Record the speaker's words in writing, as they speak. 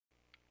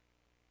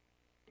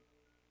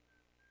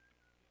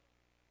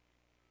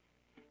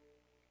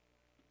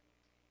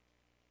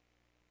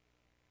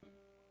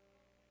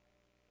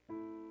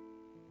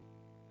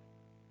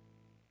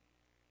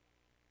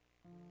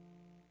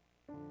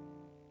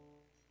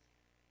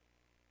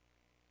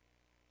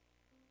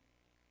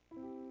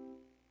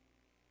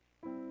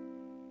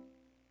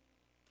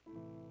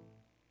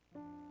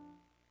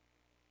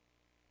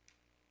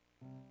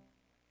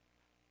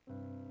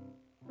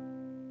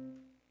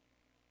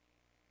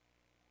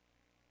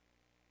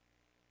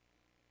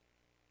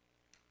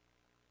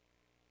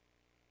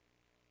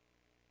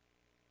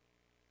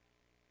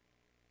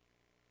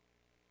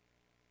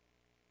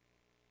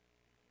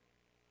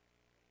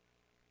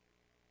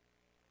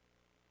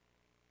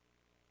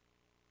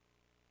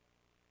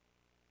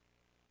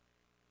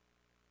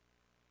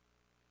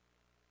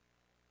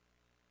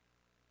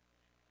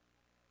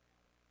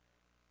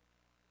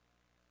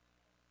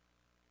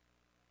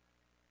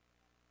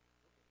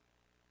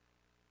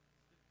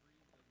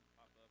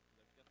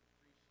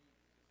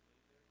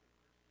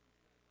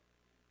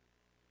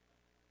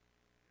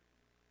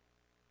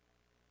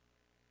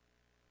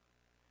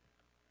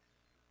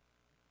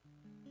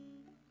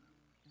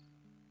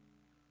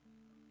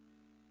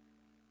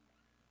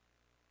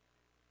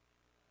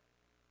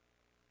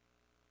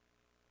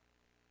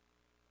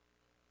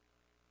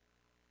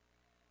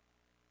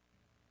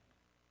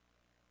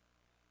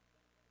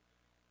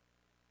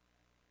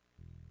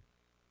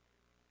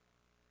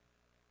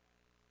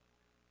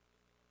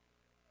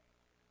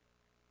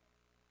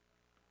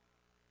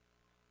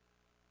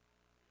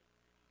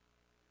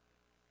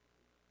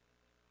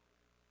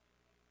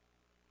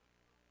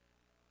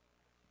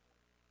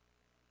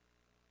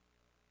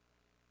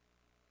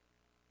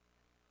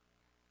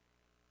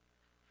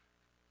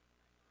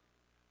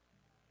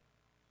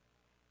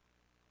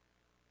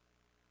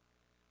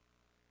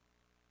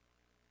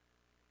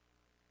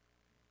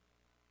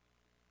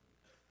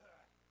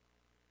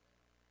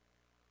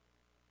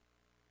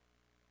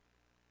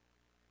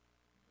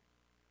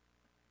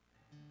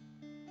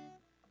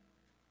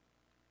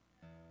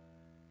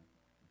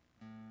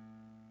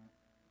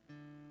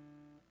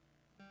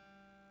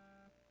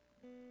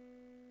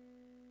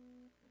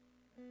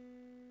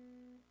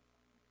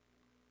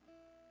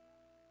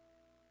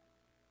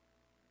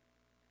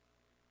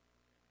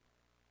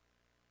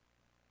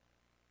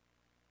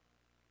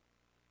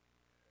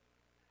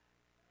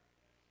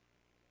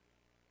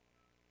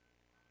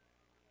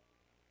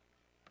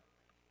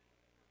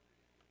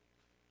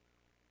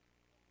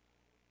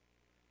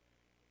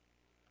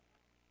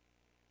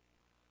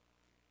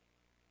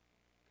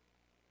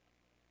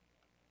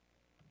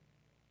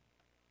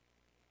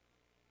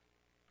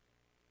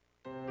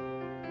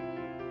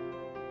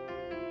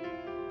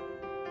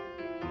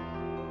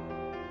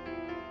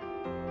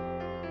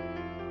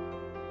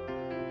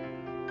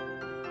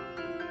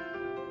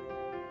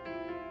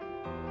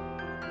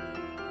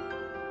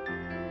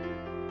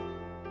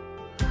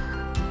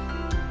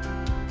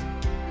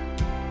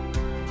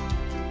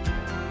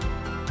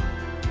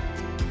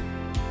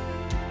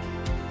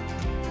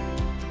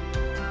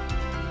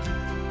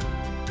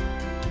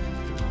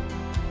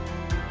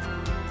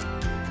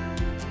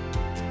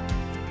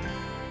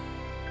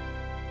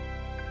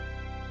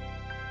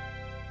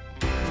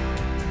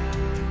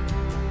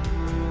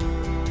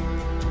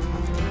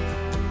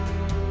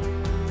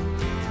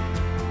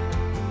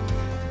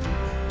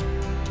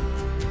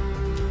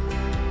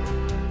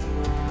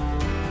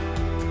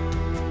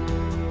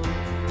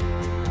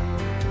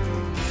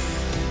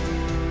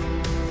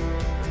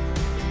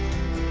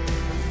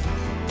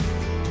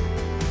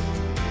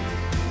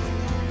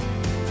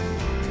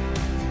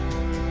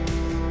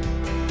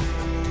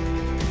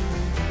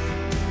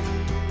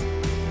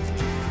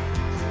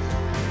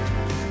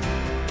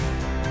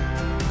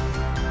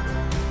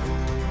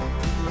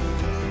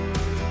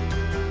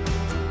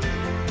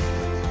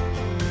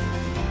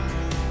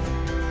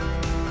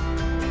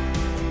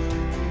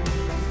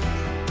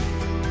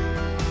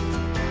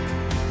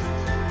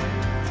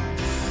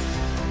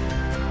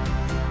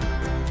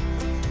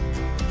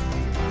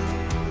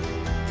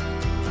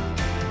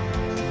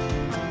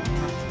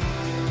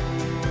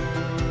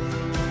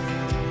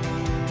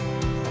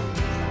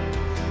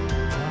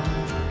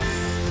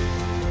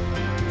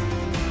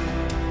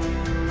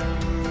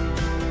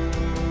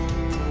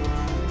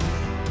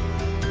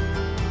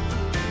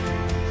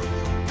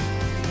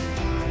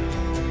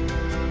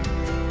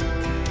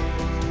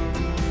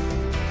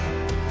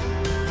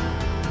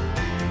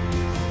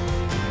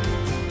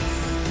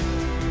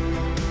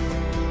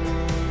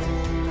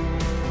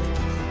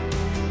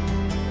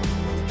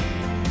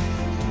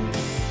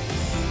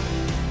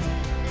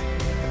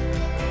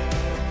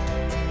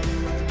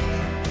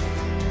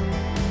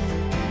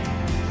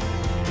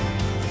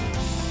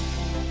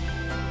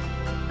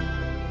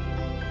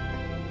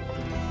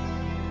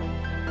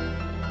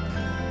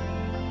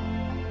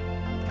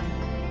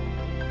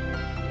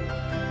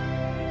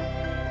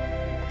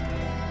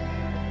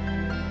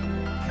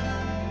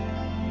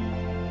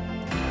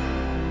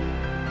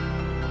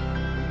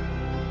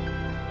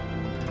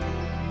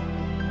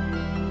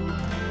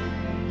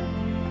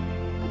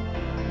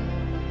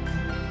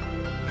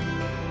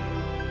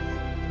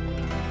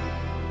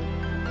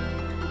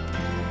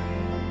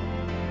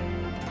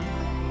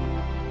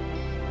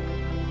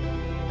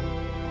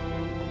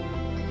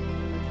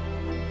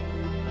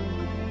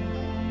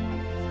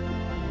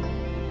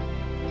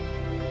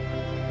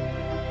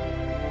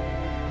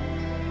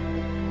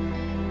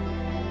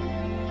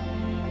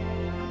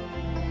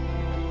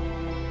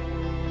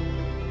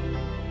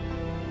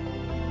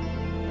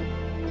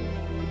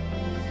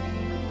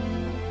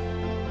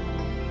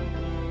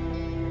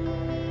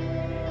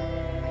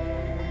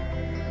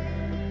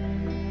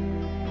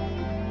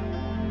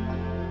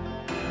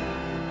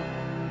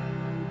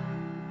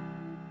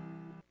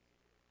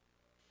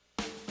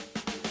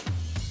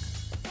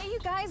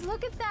guys,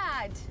 look at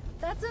that.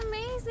 That's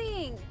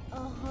amazing.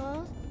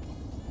 Uh-huh.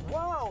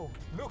 Wow,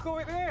 look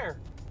over there.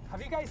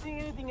 Have you guys seen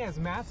anything as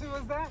massive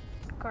as that?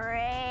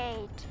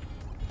 Great.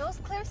 Those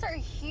cliffs are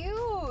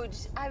huge.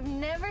 I've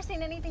never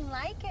seen anything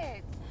like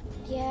it.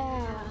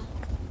 Yeah.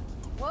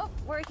 Well,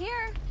 we're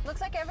here. Looks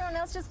like everyone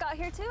else just got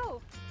here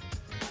too.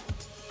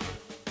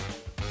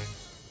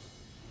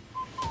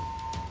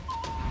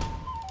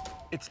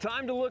 It's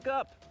time to look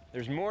up.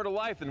 There's more to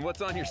life than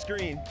what's on your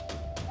screen.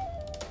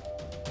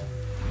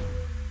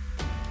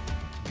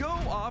 Go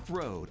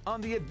off-road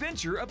on the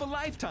adventure of a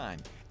lifetime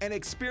and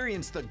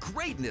experience the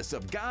greatness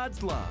of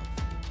God's love.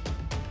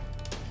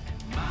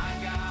 My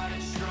God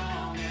is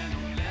strong and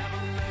will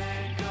never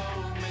let go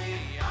of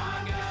me.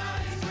 Our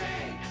God is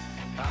great.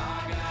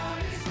 Our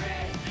God is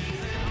great.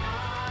 He's an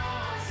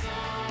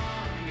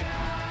awesome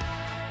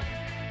God.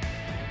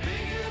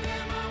 Bigger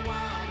than my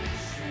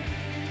wildest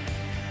dreams.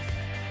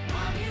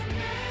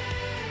 Monumental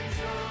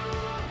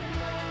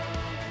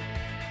love.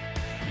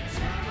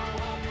 Eternal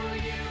hope for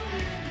you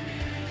and me.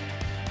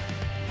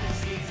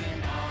 He's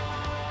an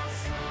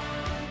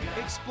awesome God.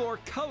 Explore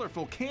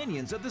colorful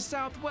canyons of the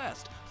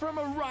Southwest from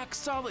a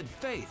rock-solid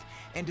faith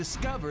and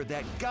discover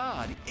that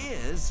God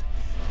is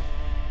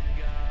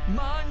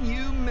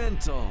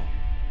monumental.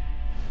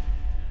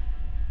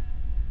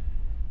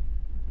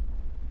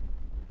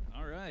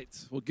 All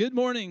right. Well, good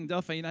morning,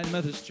 Delphi United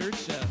Methodist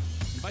Church. I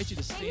invite you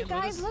to stand Hey, you with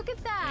guys, us. look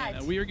at that.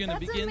 And we are going to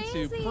That's begin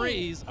to amazing.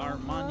 praise our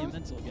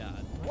monumental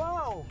God.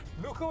 Wow,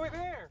 look over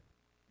there.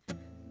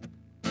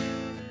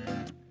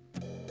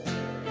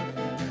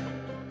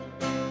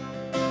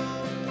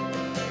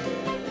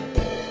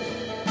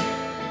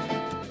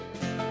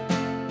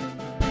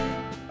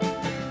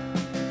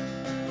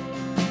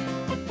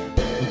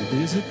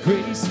 There's a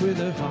grace where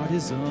the heart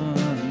is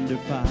under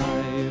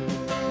fire.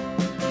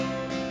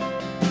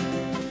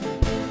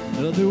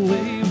 Another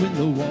way when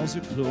the walls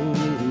are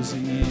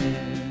closing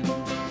in.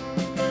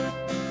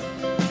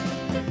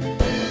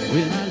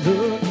 When I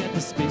look at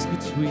the space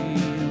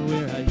between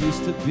where I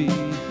used to be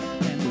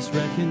and this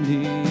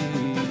reckoning,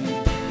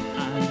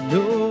 I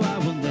know I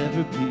will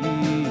never be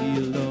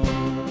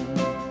alone.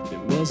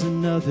 There was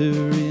another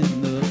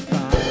in the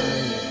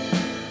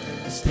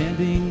fire,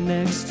 standing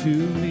next to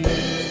me.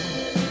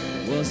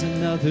 Was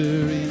another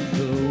in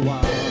the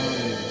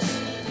waters,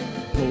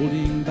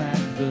 holding back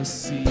the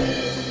seas.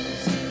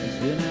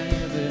 Did I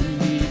ever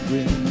need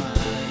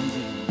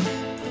reminding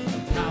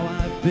of how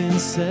I've been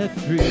set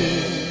free?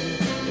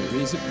 There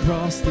is a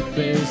cross that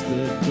bears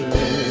the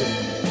burden,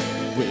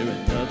 where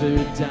another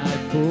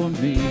died for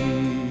me.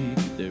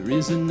 There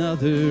is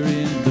another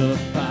in the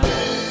fire.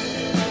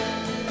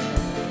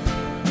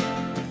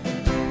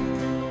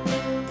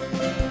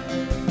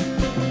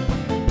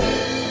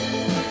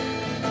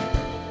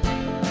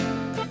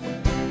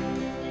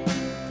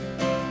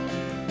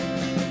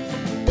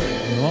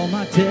 All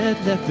my dead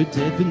left for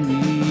dead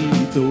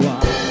beneath the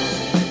water.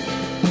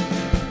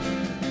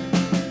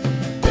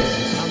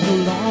 I'm no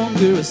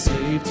longer a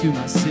slave to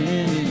my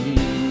sin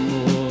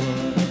anymore.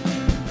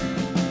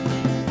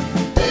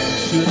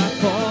 Should I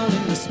fall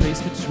in the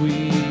space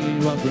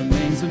between what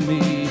remains of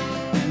me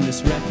and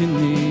this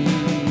reckoning?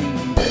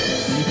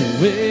 Either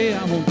way,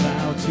 I won't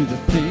bow to the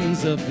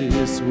things of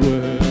this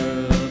world.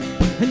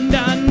 And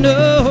I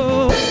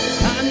know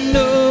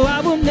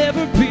I will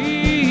never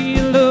be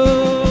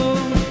alone.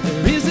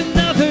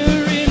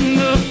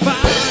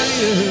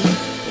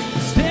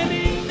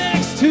 Standing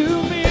next to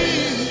me,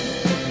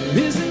 there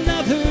is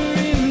another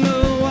in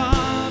the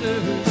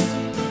waters,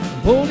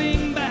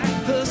 holding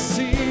back the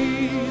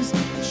seas.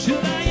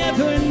 Should I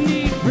ever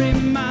need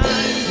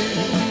reminding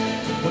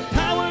what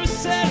power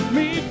set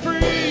me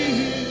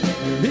free?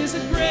 There is a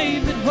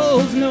grave that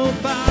holds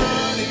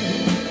nobody.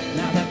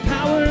 Now that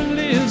power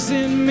lives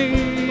in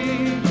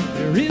me.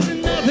 There is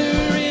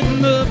another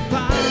in the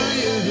fire.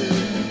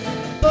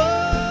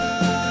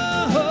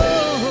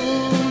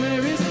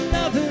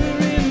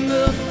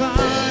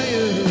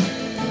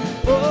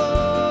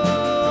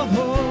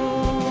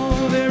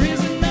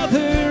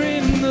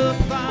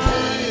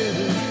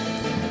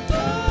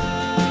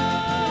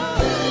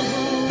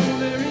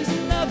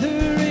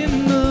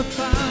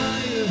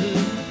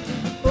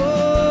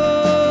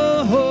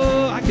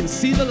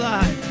 See the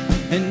light,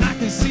 and I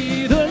can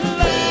see the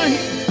light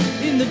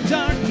in the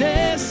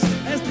darkness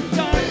as the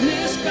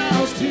darkness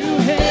bows to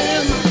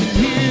him. I can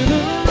hear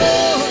the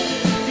Lord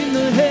in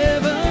the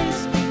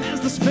heavens as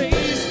the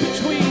space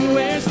between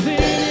wears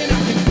thin, and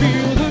I can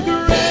feel the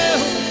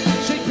ground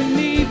shake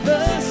beneath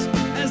us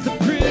as the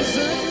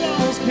prison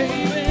walls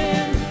cave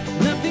in.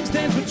 Nothing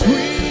stands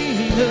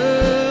between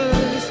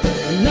us.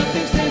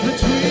 Nothing stands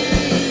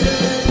between us.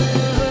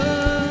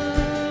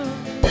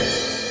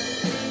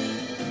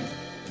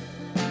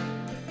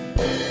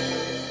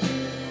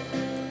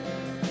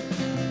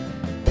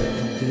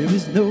 There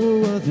is no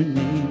other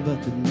name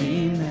but the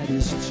name that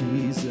is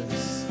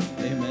Jesus.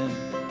 Amen.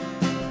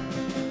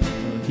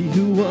 He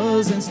who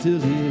was and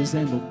still is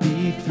and will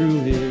be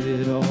through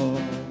it all.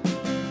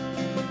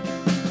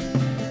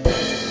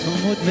 Come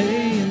what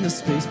may in the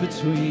space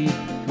between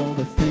all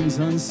the things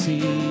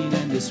unseen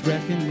and this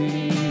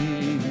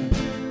reckoning.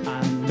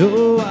 I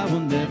know I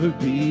will never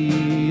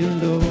be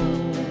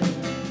alone.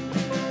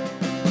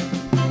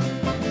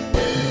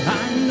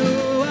 I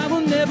know I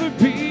will never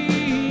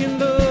be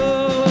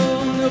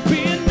alone. There'll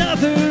be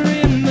another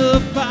in the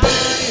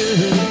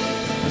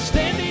fire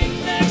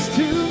standing next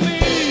to me.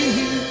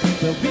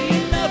 There'll be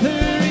another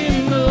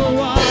in the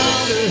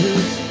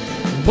waters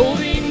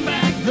holding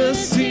back the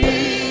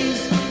seas.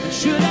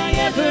 Should I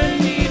ever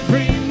need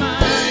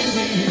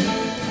reminding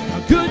how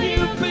good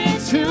you've been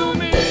to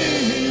me,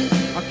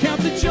 I'll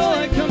count the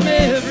joy come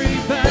every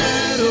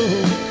battle,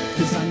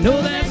 'cause I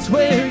know that's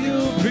where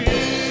you'll be.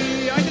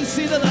 I can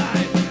see the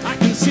light, I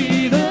can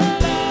see the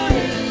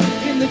light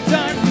in the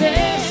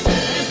darkness,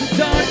 as the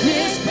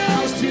darkness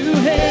bows to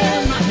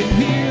him. I can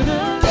hear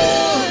the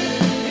roar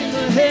in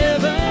the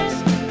heavens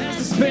as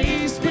the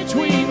space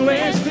between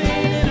wears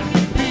thin, and I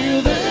can feel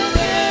the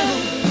realm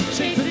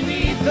shake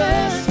beneath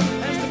us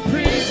as the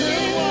prison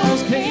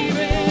walls cave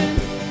in.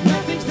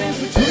 Nothing stands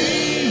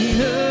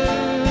between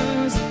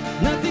us,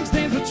 nothing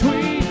stands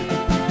between.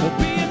 There'll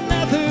be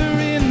another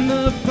in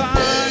the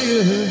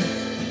fire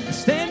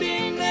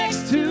standing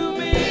next to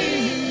me.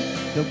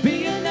 There'll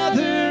be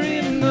another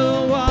in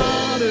the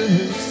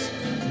waters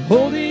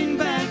holding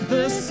back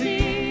the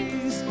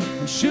seas.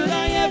 And should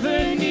I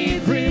ever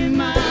need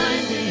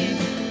reminding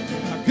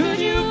how good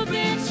you've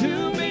been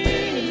to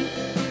me,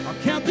 I'll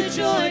count the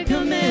joy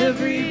come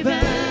every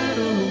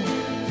battle,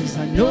 'cause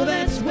I know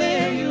that's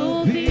where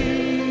you'll be.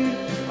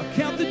 I'll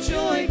count the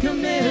joy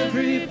come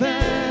every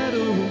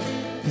battle,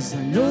 'cause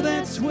I know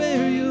that's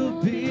where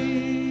you'll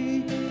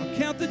be. I'll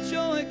count the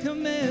joy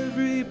come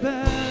every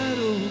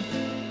battle,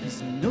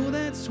 'cause I know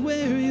that's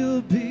where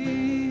you'll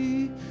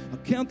be. I'll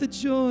count the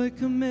joy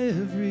come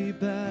every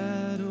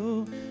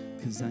battle,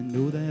 'cause I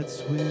know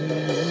that's where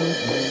you'll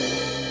be.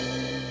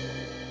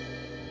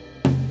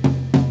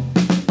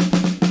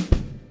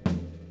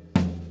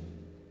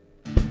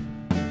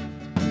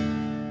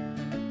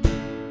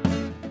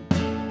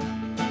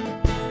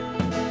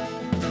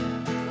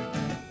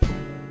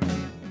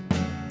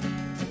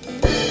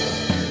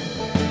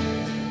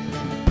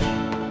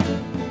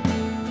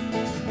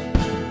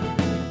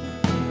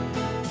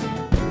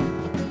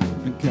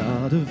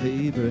 God of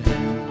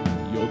Abraham,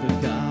 you're the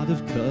God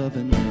of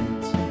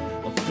covenant,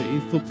 of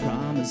faithful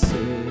promises.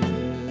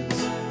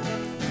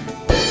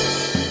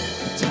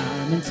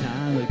 Time and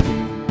time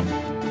again,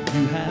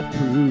 you have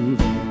proven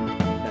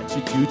that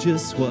you do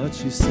just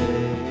what you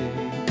say.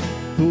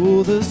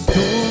 Though the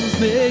storms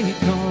may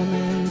come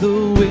and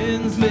the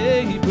winds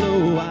may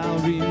blow, I'll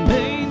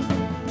remain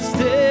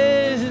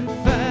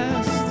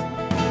steadfast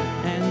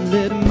and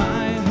let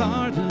my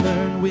heart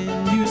learn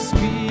when you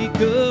speak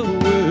a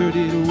word,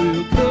 it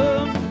will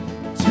come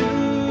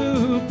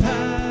to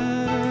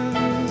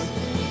pass.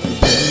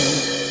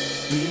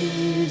 Great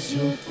is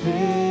your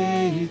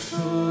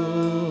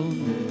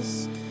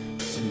faithfulness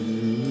to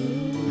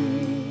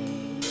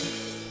me.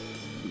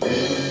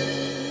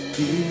 Great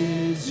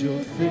is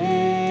your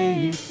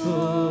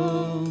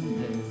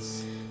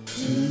faithfulness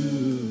to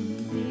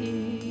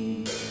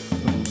me.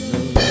 From the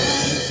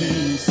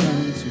rising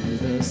sun to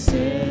the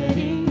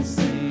setting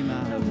same, I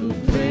will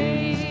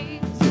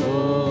praise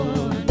your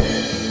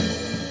name.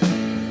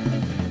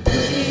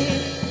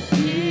 Great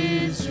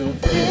is your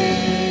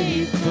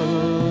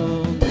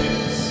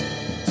faithfulness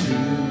to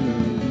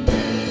me.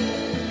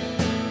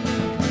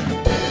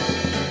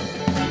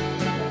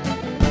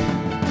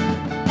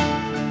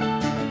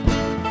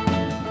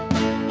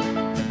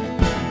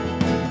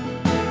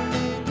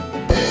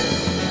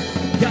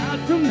 God,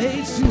 from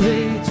age to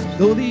age,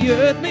 though the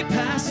earth may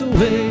pass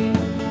away,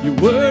 your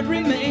word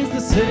remains the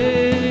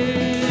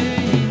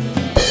same.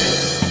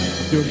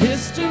 Your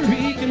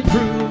history can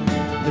prove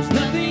there's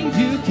nothing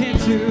you can't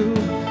do.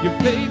 You're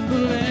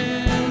faithful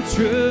and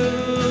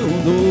true.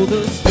 Though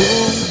the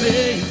storms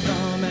may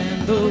come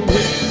and the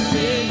winds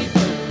may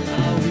blow,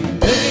 I'll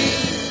remain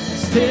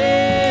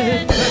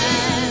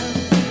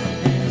steadfast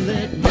and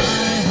let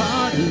my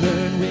heart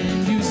learn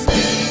when you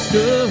speak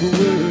the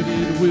word,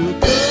 it will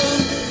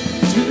come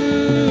to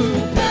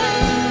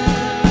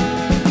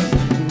pass.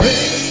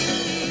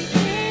 Great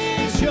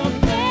is your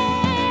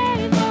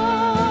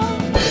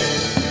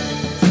faithfulness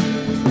to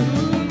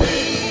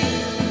me.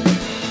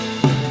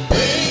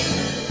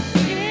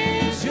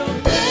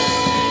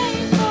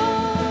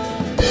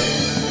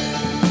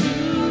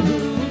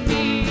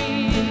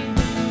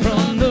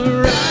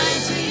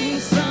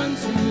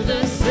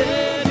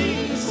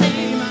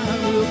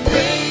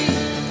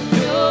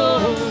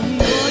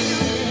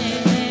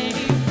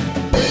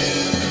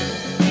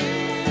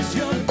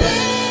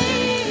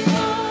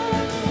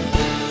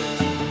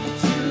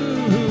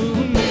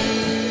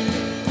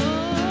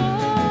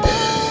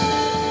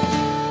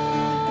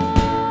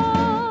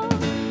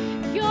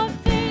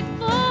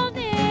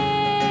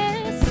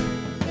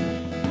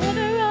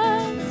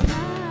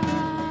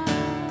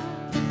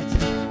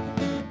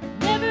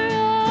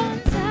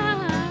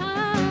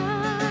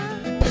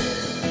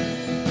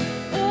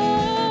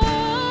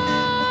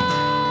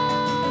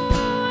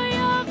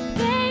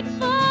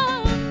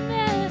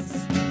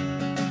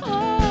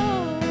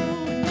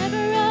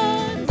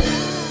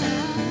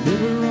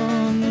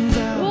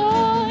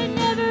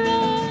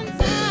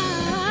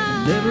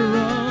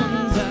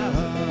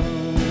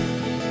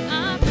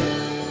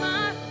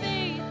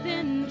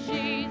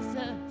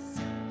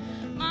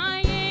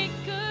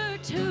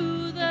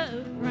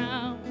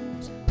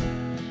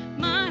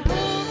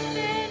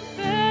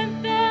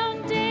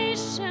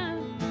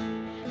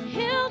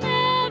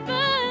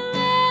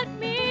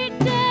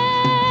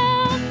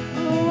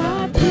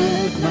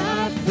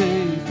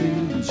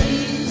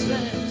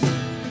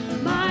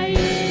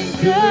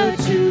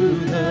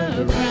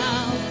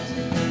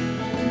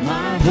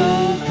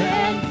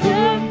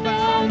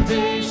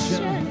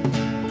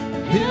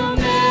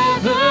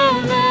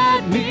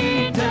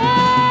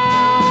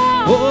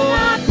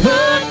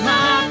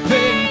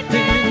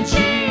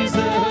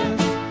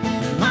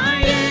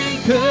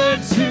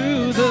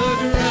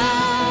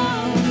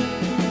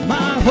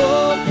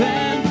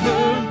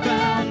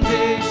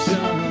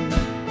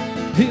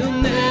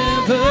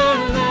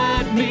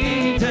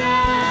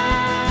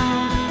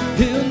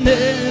 He'll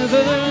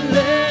never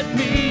let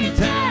me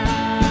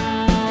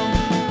down.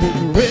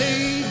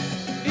 Great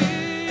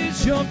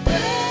is your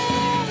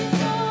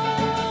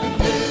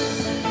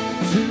faithfulness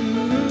to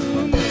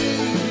me.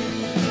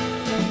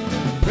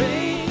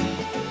 Great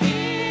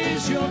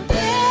is your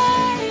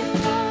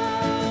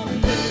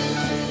faithfulness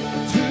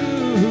to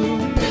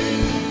me.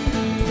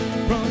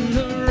 From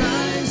the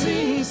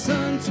rising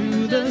sun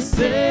to the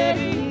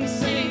setting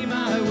same,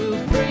 I will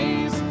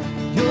praise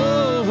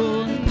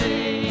your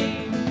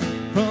name.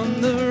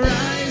 From the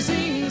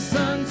rising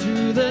sun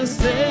to the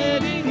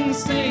setting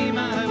same,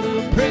 I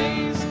will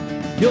praise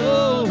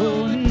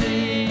your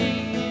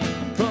name.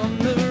 From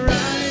the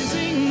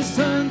rising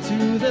sun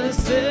to the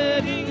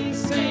setting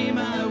same,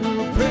 I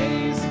will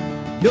praise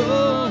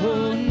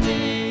your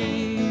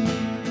name.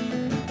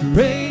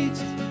 Great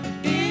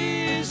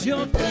is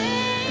your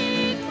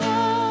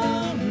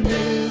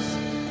faithfulness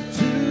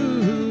to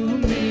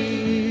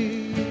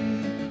me.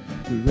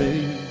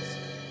 Great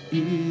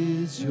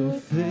is your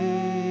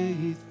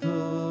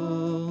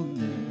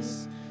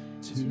faithfulness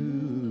to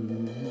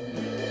me.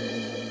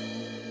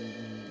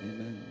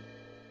 Amen.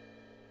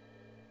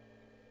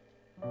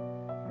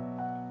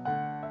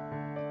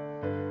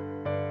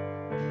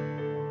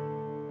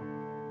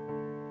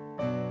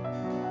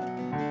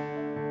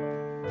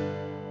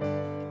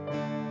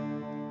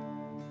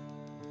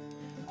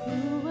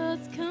 The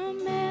world's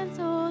commands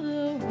all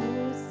the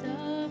hosts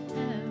of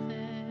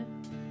heaven.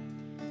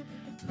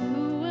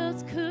 Who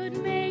else could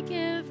make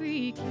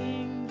every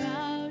king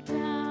bow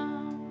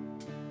down?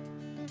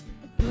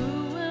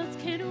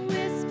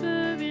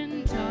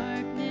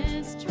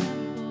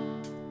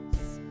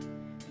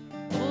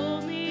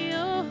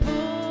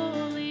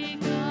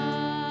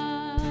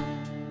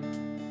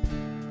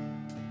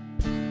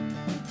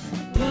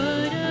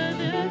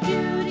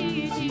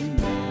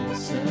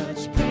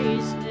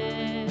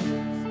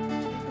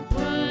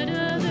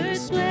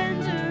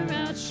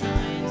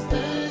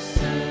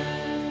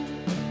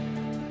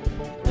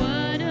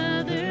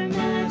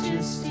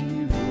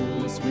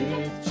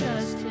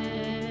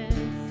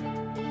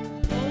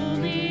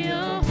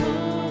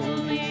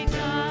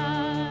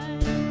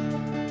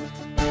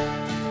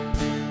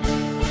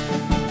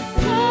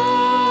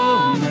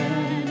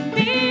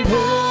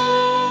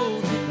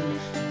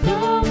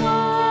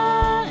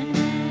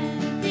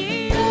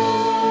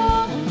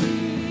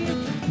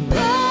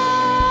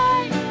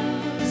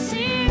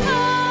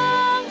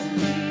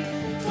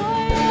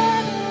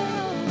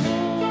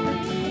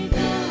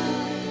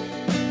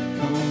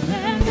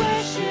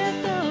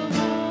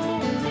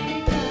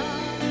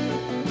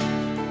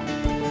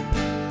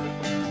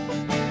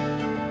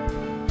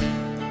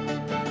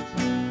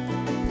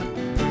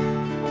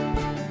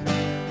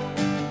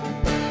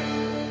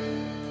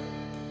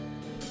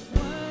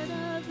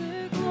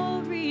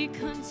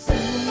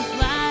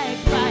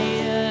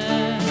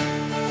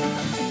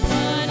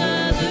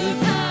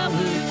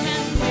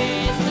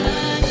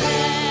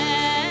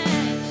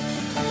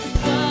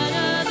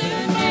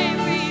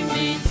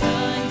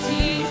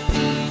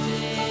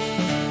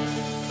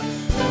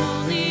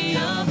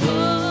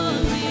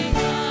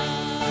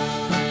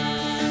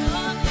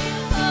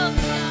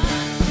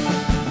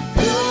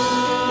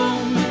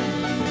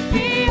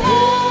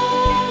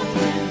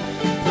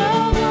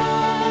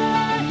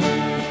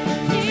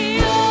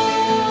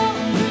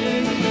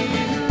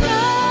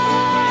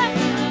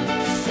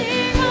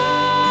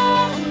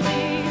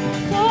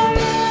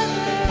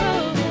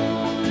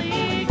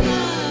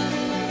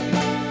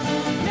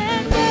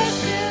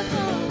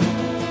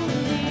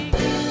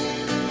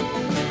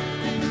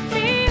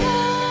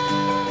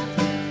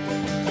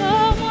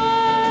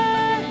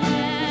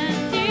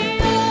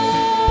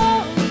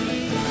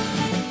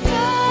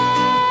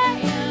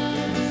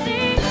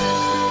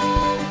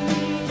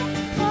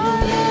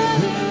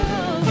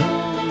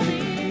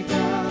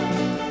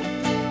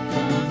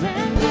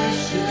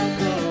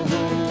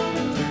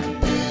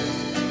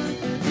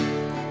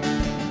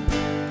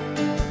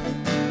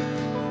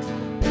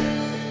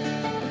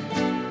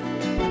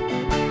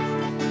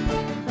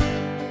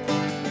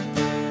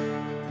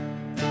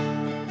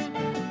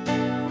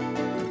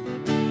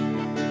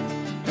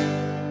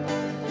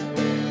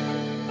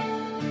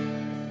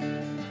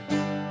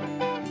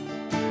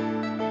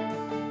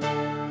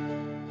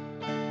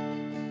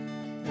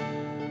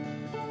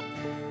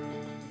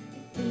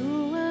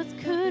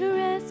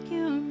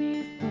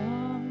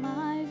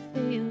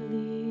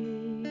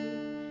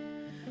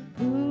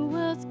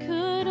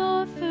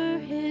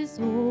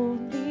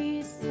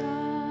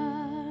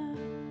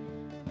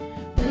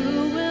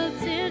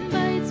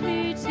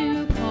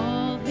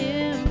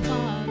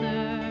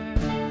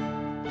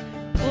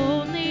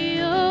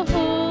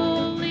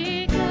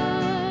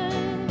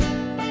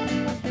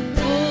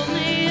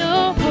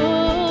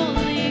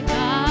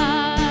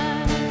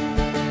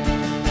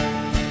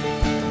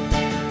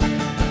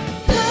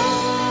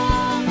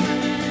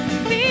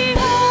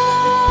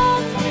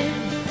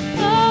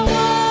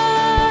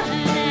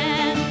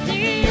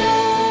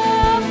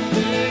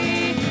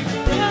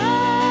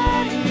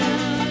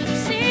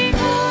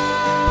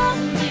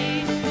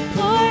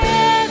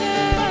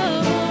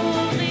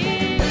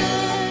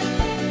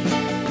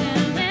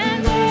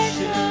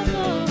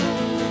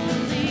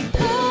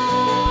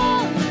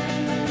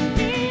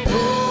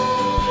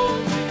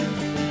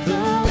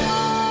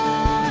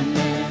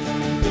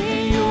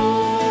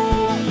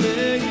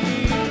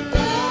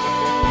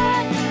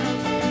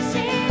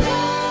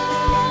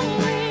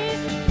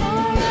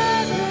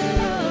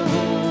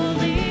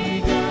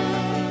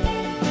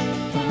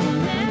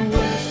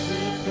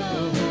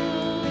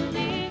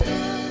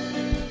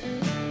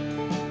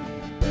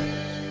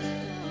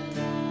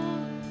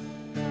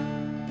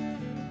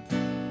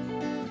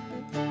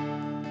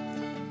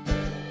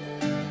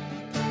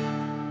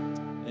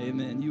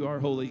 you are,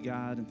 holy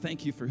God, and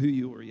thank you for who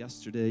you were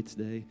yesterday,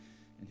 today,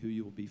 and who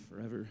you will be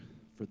forever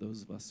for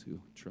those of us who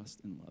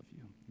trust and love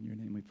you. In your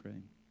name we pray.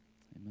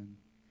 Amen.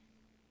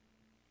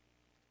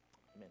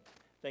 Amen.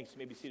 Thanks. You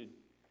may be seated.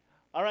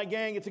 All right,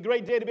 gang, it's a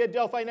great day to be at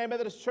Delphi United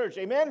Methodist Church.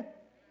 Amen?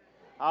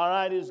 All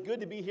right, it is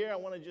good to be here. I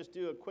want to just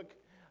do a quick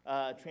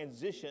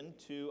transition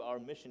to our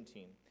mission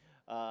team.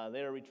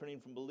 They are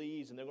returning from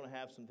Belize, and they're going to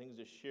have some things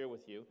to share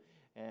with you.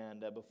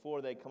 And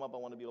before they come up, I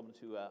want to be able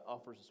to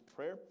offer us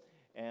prayer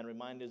and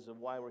remind us of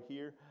why we're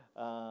here.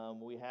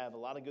 We have a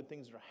lot of good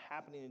things that are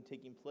happening and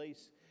taking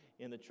place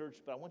in the church,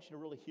 but I want you to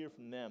really hear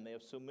from them. They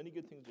have so many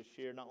good things to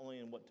share, not only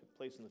in what took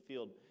place in the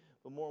field,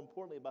 but more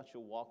importantly about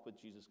your walk with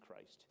Jesus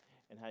Christ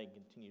and how you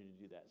continue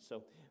to do that.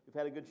 So we've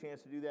had a good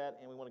chance to do that,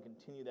 and we want to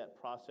continue that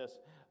process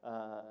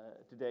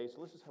today. So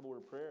let's just have a word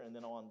of prayer, and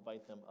then I'll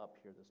invite them up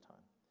here this time.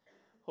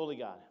 Holy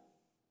God,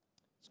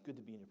 it's good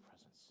to be in your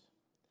presence.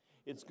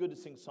 It's good to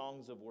sing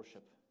songs of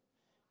worship.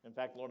 In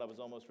fact, Lord, I was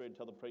almost ready to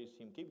tell the praise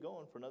team, keep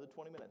going for another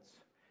 20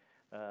 minutes.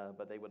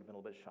 But they would have been a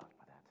little bit shocked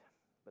by that.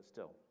 But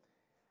still,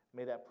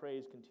 may that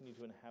praise continue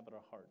to inhabit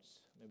our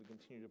hearts. May we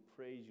continue to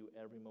praise you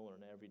every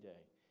moment and every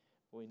day.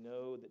 We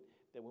know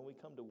that when we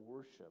come to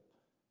worship,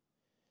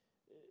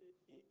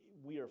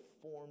 we are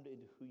formed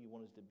into who you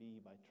want us to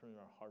be by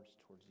turning our hearts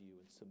towards you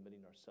and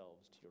submitting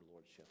ourselves to your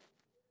lordship.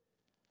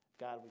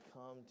 God, we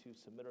come to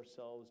submit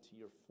ourselves to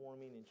your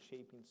forming and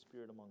shaping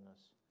spirit among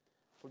us.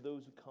 For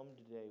those who come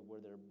today where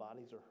their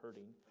bodies are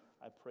hurting,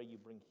 I pray you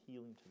bring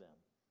healing to them.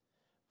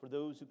 For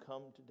those who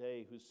come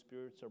today whose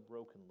spirits are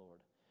broken, Lord,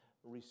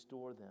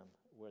 restore them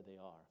where they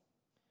are.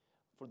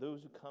 For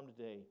those who come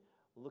today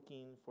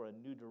looking for a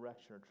new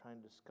direction or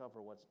trying to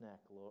discover what's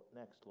next,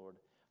 Lord,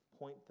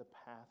 point the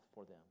path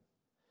for them.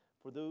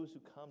 For those who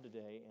come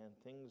today and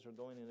things are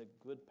going in a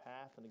good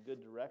path and a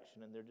good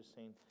direction, and they're just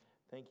saying,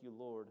 thank you,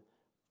 Lord.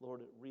 Lord,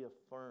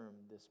 reaffirm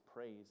this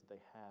praise that they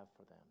have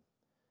for them.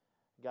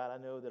 God,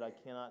 I know that I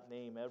cannot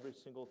name every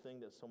single thing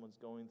that someone's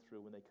going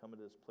through when they come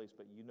into this place,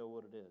 but you know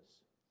what it is.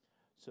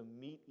 So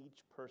meet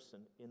each person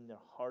in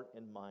their heart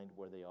and mind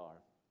where they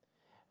are.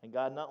 And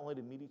God, not only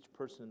to meet each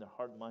person in their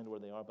heart and mind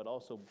where they are, but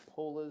also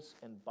pull us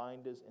and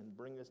bind us and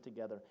bring us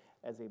together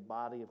as a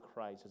body of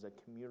Christ, as a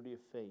community of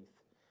faith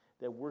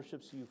that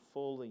worships you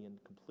fully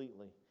and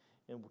completely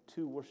in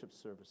 2 worship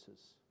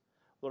services.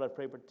 Lord, I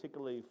pray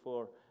particularly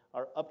for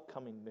our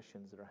upcoming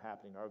missions that are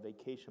happening, our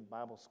vacation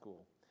Bible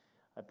school.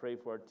 I pray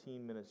for our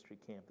teen ministry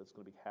camp that's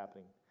going to be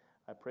happening.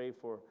 I pray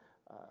for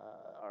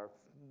our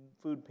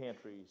food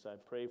pantries. I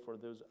pray for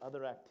those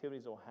other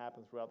activities that will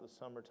happen throughout the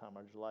summertime,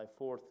 our July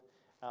 4th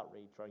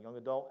outreach, our young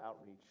adult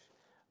outreach.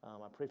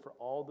 I pray for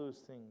all those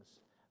things,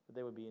 that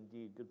they would be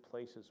indeed good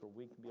places where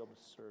we can be able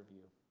to serve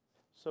you.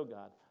 So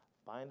God,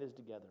 bind us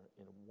together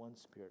in one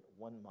spirit,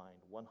 one mind,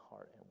 one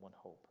heart, and one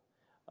hope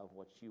of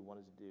what you want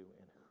us to do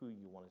and who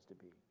you want us to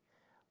be.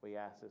 We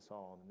ask this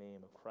all in the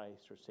name of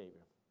Christ, our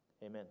Savior.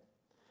 Amen.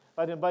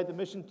 I'd invite the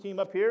mission team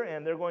up here,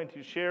 and they're going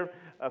to share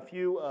a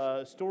few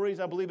stories,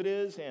 I believe it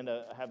is, and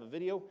have a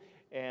video.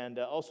 And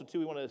also, too,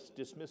 we want to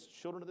dismiss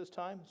children at this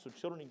time. So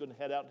children, you can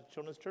head out to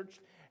Children's Church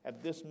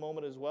at this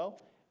moment as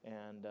well.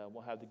 And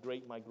we'll have the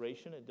Great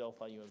Migration at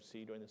Delphi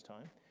UMC during this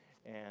time.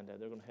 And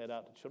they're going to head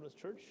out to Children's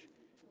Church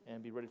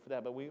and be ready for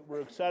that. But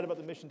we're excited about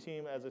the mission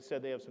team. As I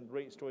said, they have some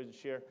great stories to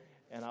share,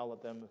 and I'll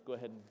let them go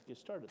ahead and get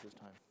started at this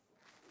time.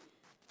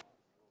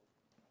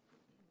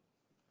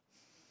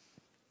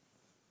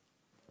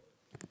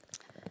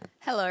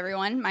 Hello,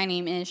 everyone. My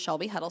name is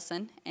Shelby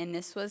Huddleston, and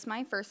this was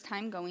my first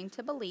time going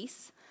to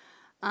Belize.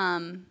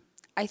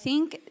 I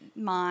think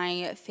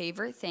my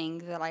favorite thing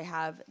that I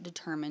have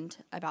determined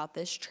about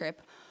this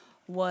trip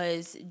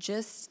was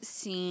just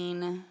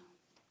seeing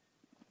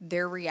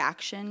their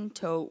reaction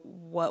to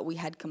what we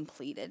had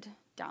completed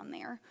down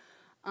there.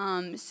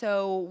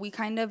 So we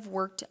kind of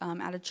worked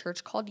at a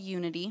church called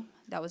Unity.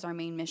 That was our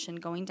main mission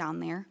going down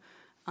there.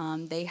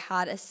 They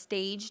had a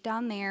stage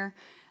down there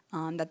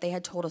that they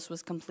had told us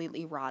was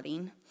completely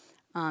rotting.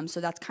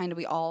 So that's kind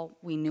of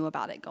we knew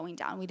about it going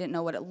down. We didn't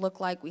know what it looked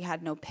like. We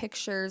had no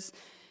pictures.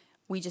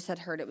 We just had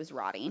heard it was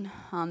rotting.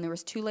 There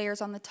was 2 layers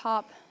on the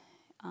top,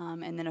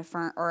 and then a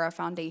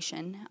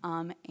foundation.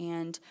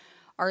 And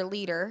our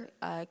leader,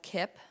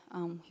 Kip,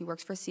 he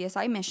works for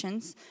CSI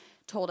Missions,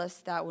 told us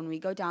that when we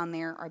go down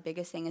there, our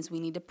biggest thing is we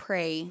need to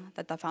pray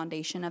that the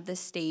foundation of this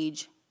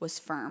stage was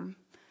firm.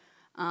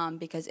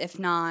 Because if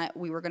not,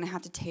 we were going to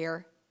have to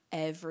tear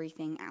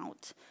everything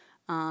out.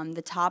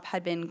 The top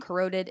had been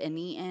corroded and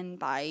eaten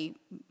by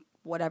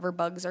whatever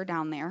bugs are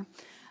down there.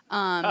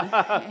 And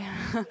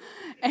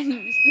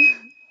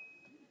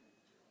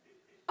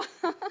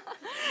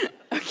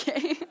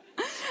okay.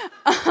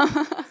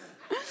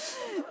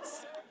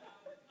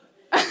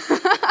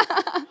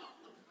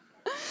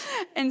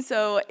 And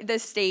so the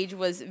stage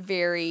was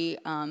very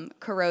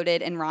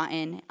corroded and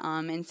rotten.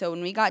 And so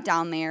when we got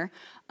down there,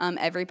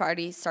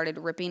 everybody started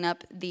ripping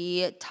up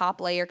the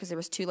top layer because there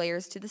was 2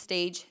 layers to the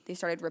stage. They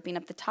started ripping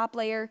up the top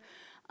layer.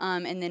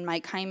 And then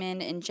Mike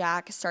Hyman and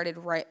Jack started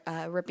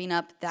ripping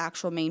up the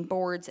actual main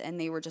boards, and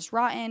they were just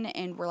rotten.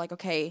 And we're like,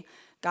 okay,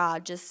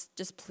 God,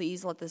 just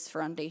please let this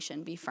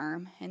foundation be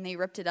firm. And they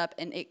ripped it up,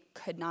 and it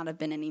could not have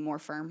been any more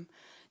firm.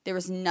 There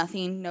was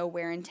nothing, no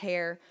wear and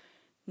tear,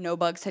 no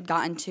bugs had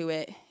gotten to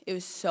it. It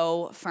was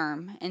so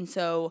firm. And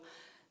so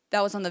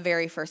that was on the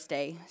very first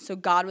day. So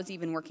God was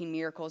even working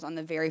miracles on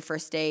the very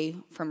first day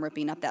from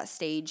ripping up that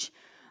stage.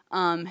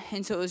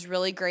 And so it was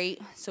really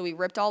great. So we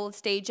ripped all the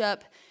stage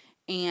up,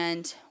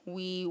 and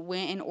we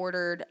went and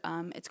ordered,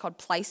 it's called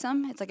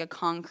Plysum. It's like a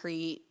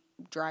concrete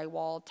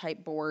drywall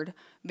type board,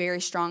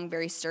 very strong,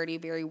 very sturdy,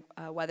 very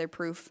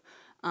weatherproof.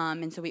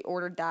 And so we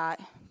ordered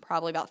that,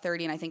 probably about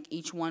 30, and I think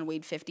each one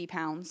weighed 50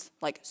 pounds,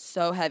 like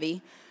so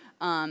heavy.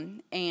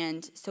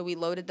 And so we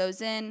loaded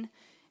those in,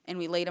 and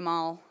we laid them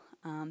all.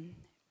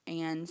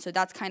 And so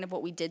that's kind of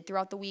what we did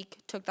throughout the week.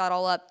 Took that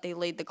all up. They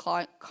laid the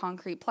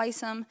concrete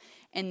Plysum,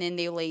 and then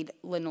they laid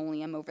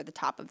linoleum over the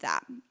top of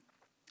that.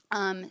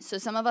 So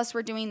some of us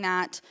were doing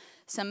that.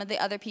 Some of the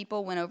other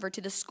people went over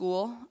to the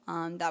school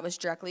that was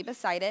directly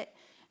beside it.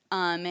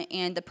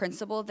 And the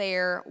principal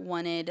there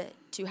wanted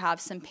to have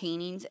some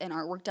paintings and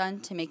artwork done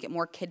to make it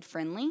more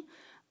kid-friendly.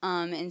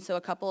 And so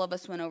a couple of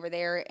us went over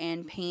there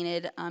and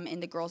painted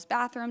in the girls'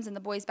 bathrooms and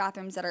the boys'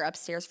 bathrooms that are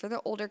upstairs for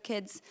the older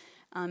kids.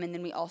 And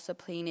then we also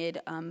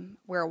painted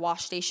where a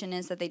wash station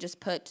is that they just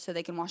put so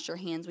they can wash their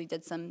hands. We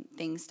did some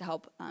things to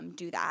help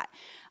do that.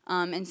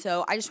 And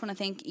so I just want to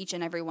thank each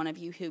and every one of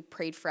you who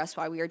prayed for us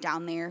while we were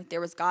down there. There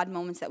was God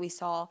moments that we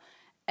saw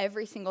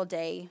every single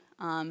day,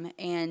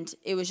 and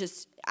it was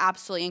just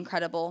absolutely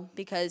incredible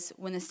because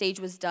when the stage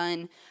was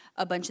done,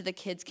 a bunch of the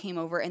kids came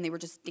over and they were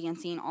just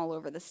dancing all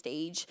over the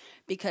stage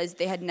because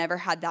they had never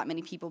had that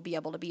many people be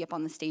able to be up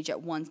on the stage at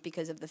once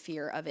because of the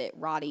fear of it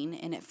rotting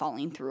and it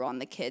falling through on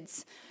the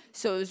kids.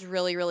 So it was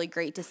really, really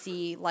great to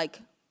see, like,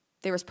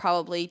 there was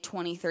probably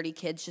 20, 30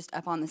 kids just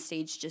up on the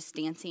stage just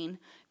dancing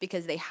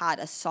because they had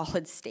a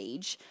solid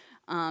stage.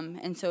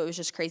 And so it was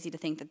just crazy to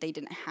think that they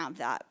didn't have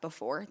that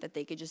before, that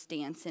they could just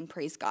dance and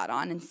praise God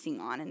on and sing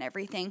on and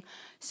everything.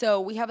 So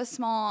we have a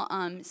small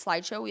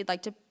slideshow we'd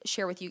like to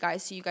share with you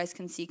guys so you guys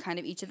can see kind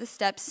of each of the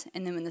steps.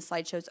 And then when the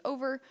slideshow's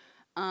over,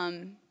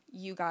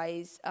 you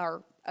guys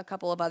or a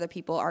couple of other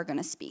people are going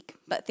to speak.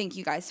 But thank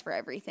you guys for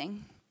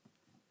everything.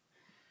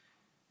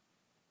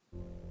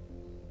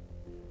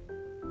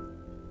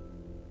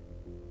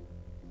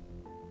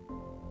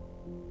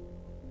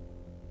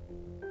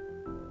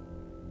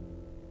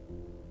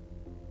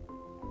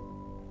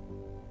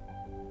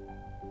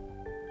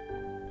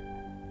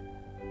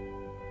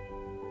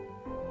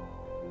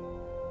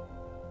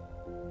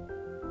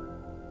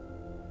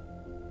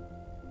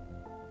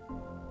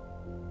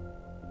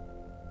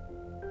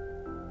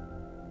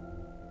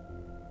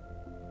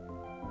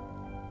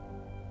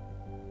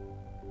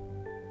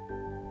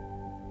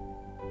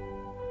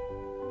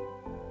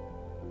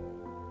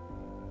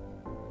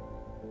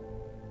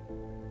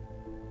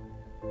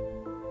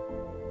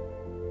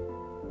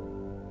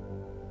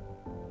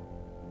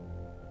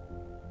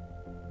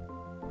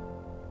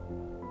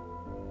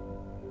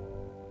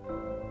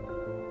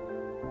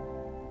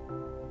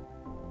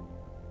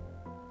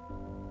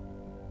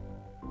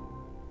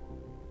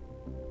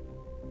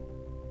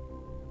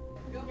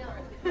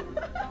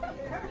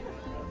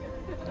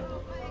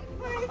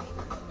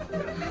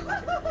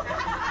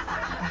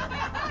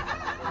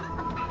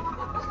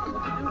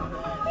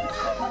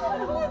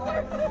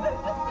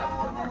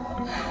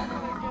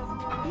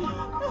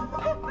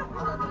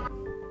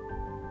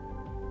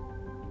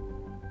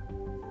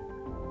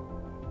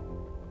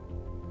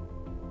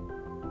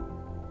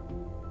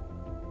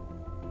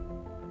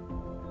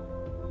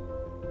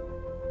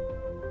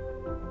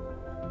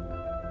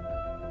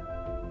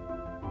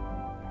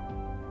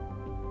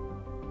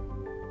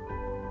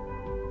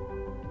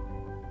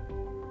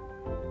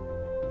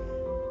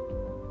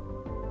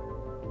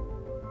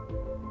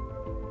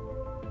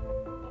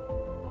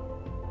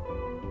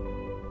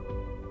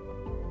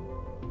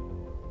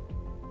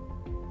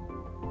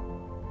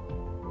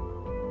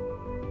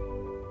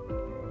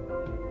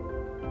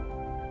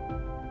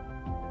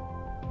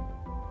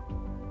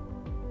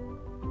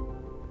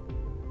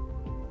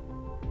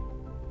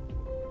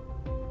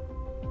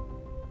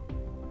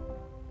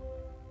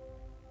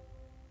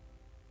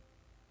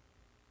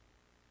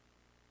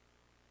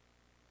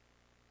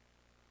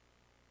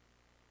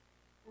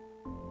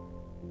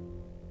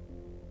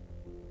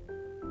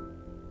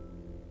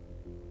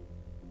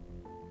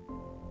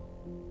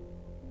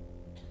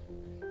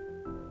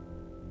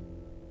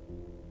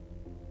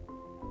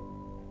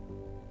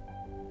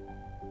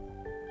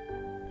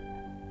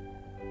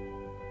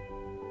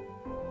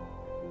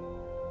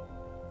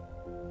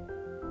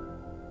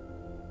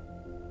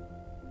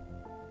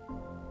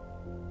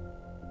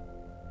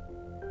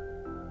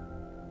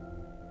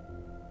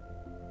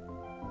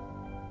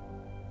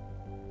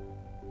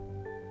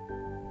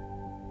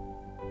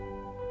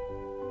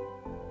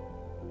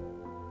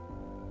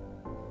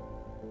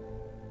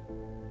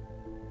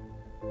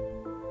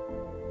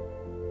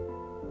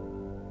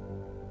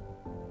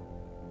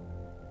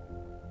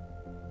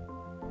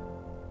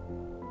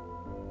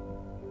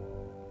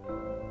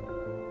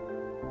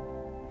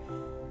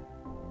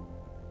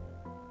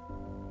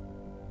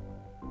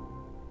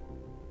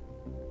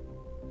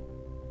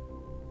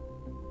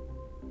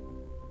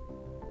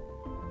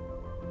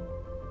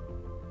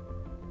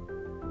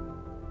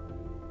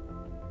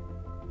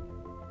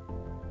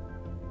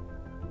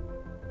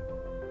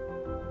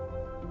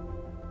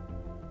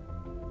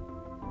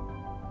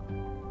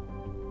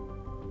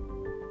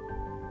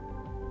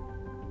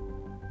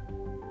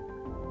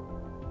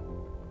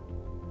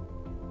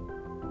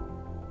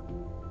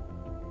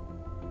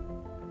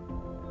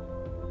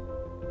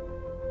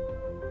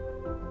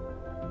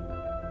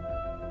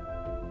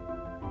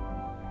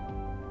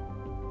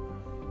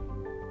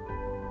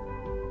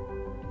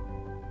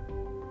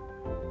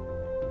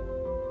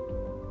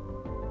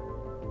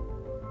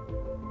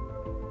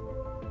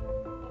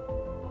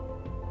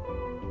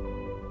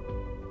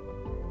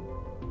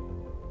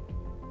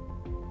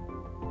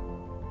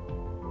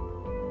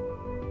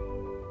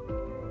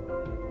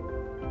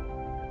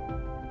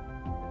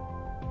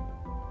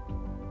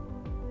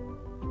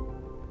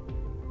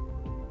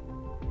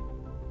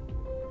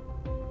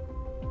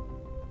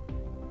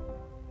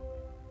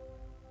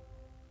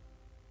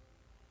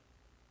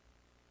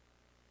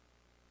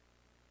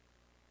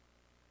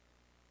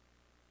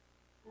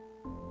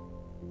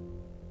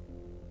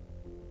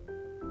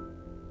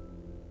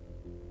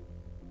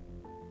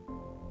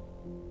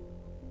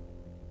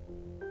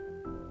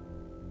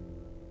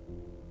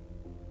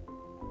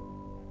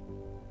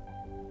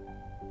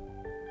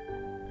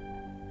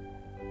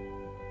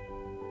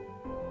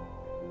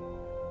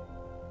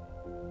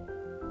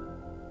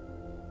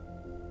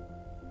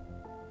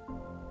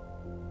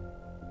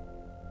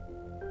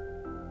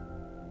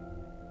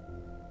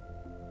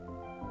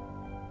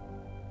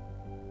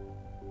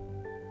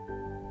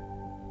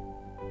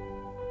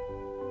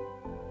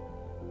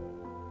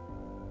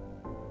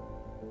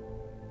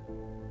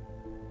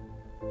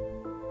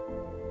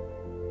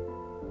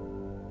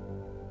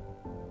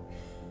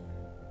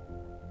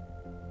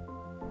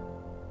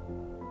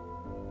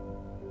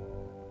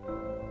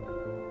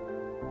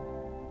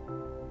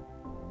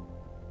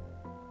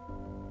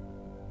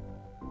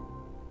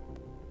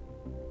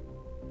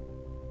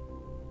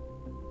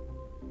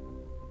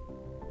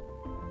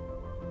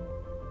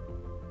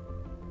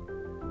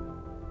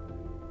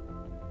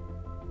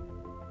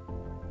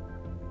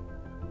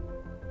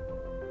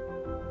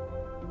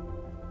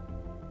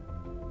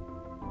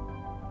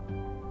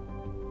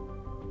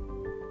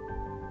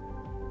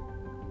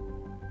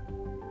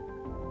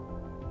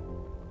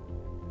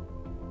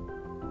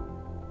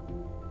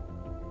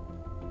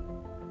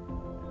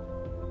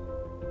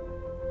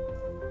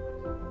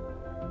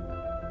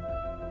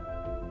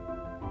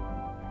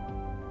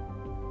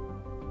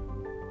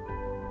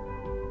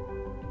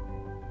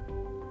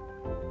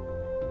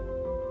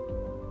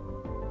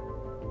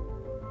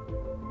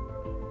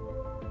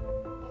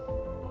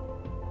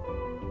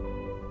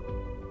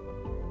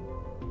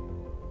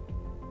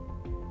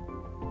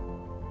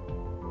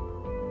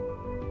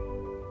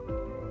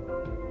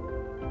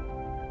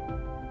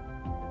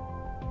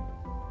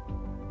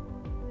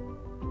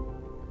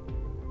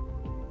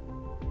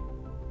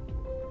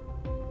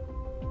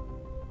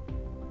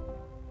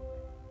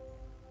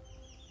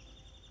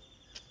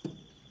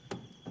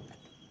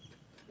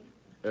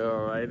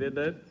 Alrighty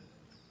then.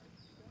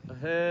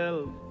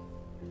 Hell.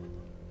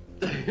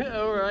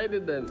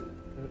 Alrighty then.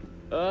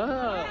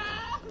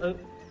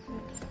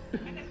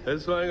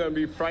 That's why I'm gonna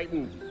be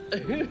frightened.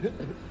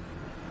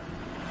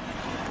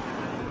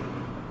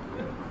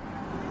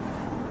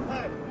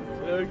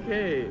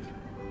 Okay.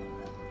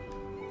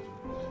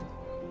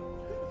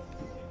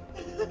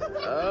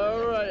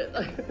 Alright.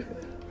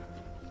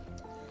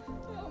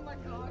 Oh my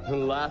God.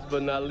 Last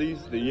but not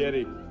least, the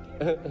Yeti.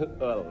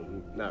 Well,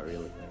 not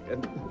really.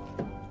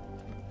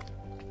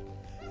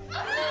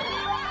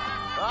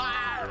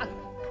 Ah!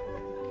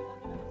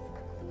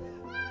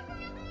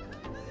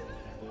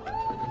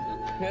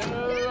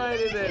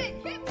 Alrighty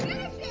then.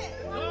 Finish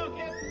it!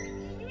 Okay.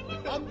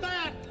 I'm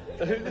back!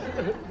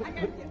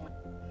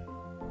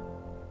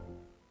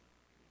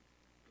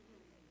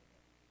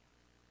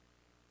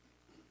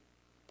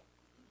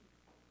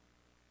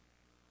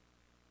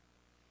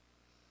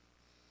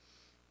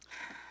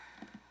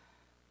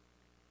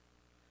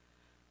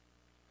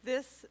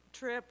 This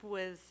trip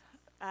was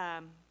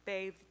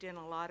bathed in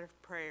a lot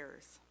of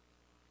prayers.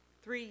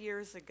 3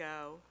 years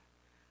ago,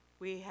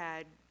 we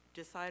had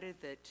decided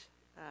that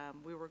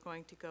we were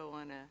going to go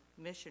on a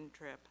mission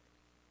trip.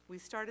 We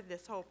started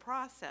this whole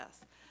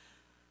process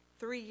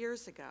 3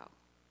 years ago.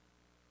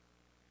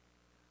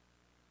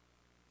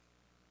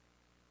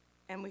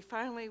 And we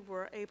finally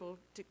were able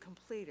to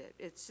complete it.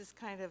 It's just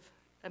kind of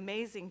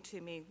amazing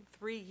to me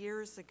 3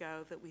 years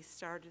ago that we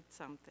started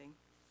something.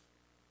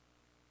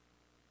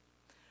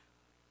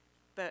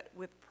 But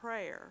with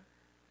prayer,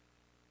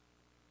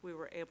 we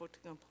were able to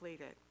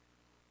complete it.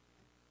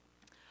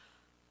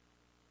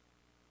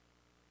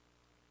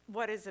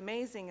 What is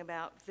amazing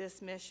about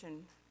this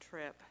mission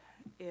trip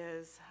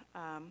is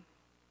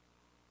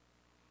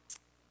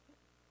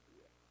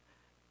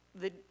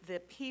the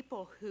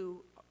people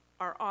who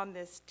are on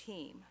this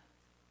team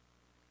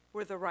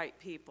were the right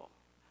people.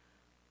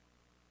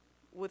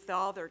 With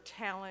all their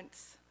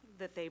talents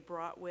that they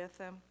brought with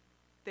them,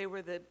 they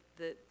were the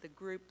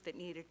group that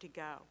needed to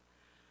go.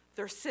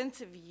 Their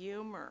sense of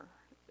humor,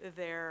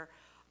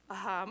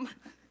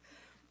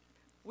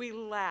 we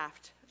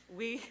laughed.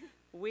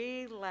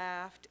 We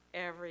laughed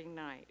every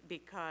night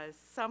because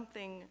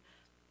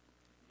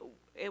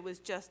it was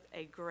just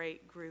a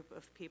great group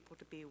of people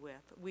to be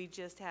with. We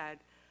just had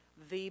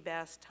the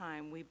best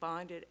time. We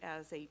bonded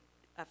as a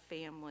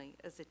family,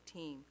 as a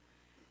team,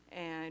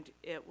 and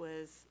it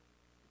was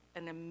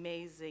an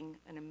amazing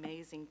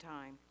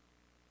time.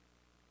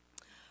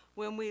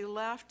 When we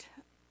left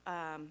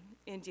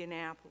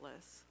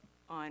Indianapolis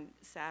on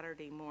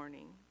Saturday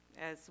morning,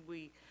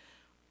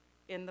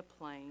 in the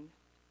plane,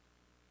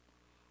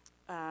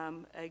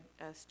 a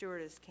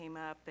stewardess came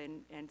up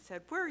and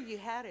said, "Where are you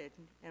headed?"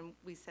 And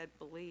we said,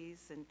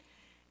 "Belize,"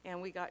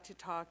 and we got to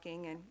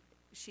talking, and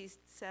she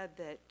said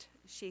that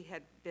she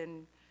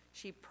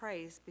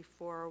prays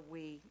before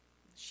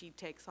she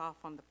takes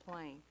off on the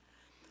plane.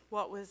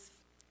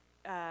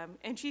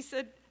 And she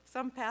said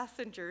some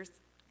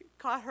passengers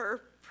caught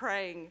her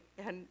praying,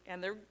 and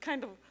they're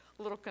kind of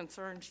a little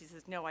concerned. She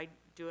says, "No, I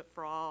do it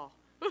for all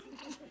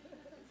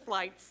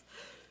flights."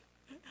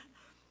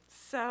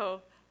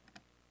 So,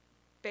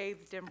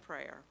 bathed in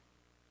prayer.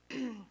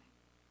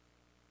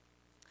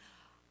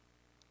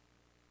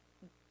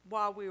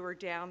 While we were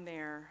down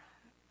there,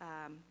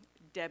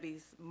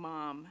 Debbie's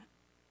mom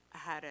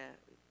had a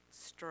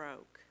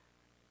stroke.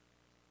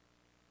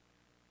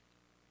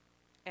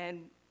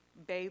 And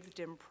bathed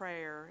in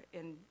prayer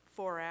in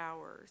 4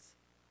 hours,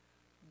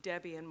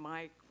 Debbie and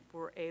Mike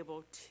were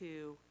able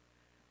to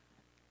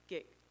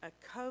get a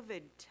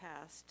COVID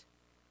test,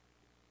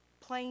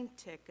 plane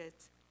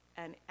tickets,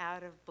 and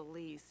out of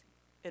Belize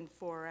in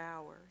 4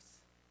 hours.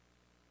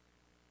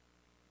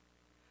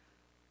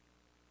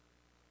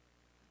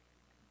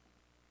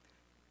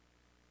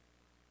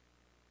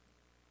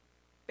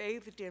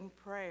 Bathed in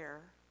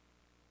prayer.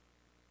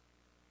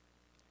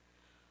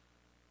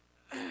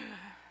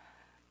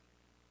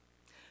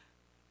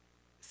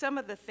 Some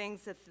of the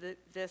things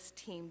that this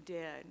team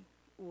did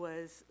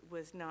was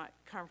not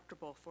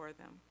comfortable for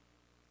them.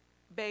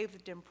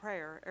 Bathed in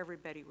prayer,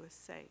 everybody was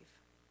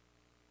safe.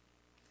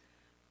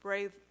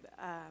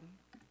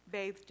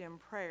 Bathed in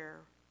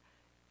prayer,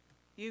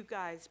 you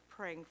guys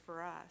praying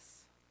for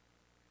us.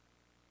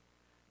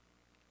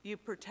 You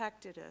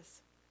protected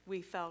us.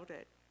 We felt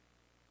it.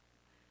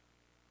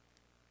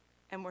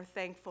 And we're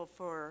thankful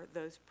for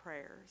those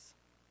prayers.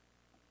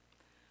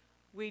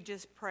 We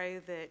just pray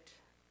that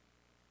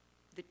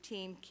the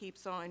team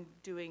keeps on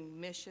doing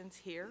missions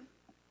here.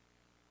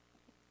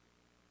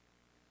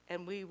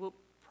 And we will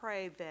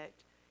pray that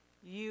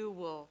you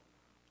will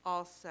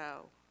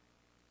also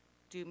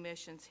do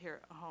missions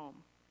here at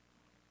home.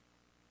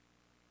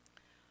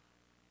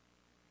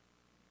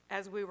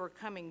 As we were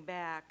coming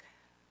back,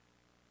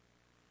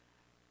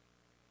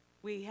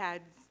 you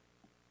had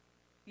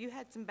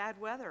some bad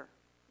weather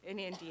in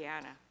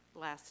Indiana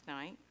last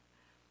night.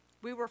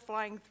 We were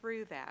flying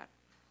through that.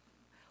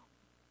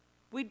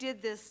 We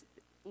did this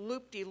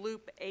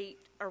loop-de-loop 8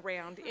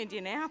 around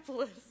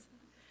Indianapolis,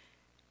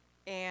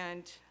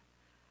 and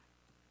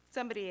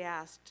somebody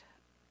asked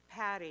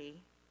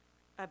Patty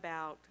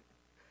about,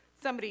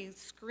 somebody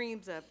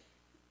screams a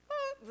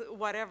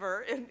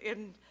whatever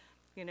in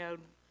you know,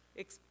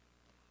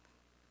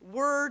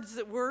 words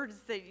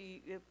that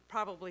you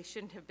probably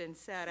shouldn't have been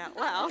said out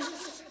loud.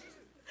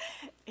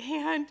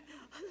 And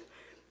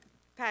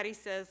Patty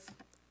says,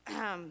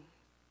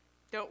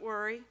 don't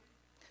worry,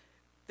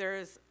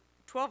 there's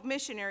 12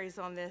 missionaries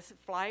on this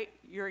flight.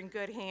 You're in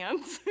good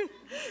hands.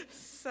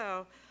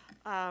 So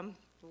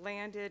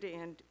landed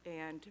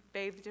and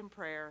bathed in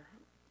prayer.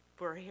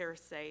 We're here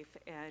safe.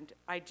 And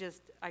I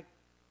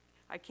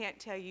can't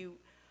tell you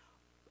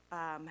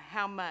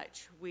how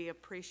much we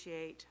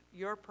appreciate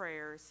your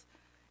prayers.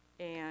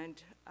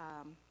 And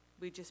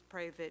we just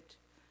pray that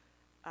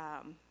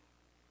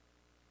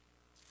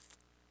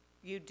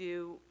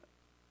you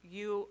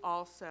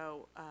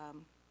also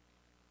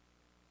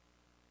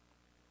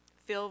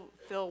feel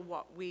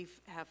what we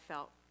have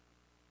felt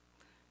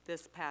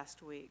this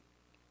past week.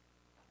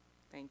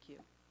 Thank you.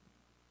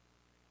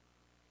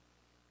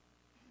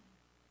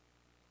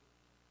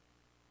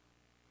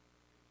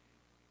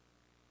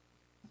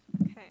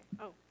 Okay.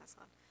 Oh, that's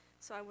on.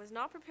 So I was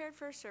not prepared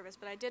for a service,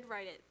 but I did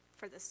write it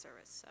for this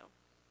service. So,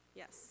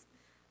 yes.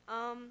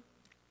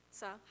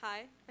 So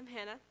hi, I'm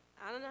Hannah.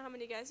 I don't know how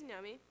many of you guys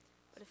know me,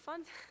 but a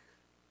fun.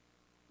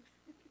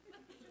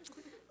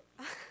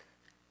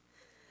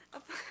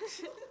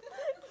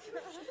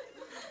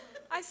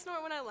 I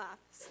snort when I laugh,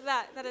 so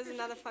that is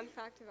another fun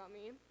fact about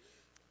me.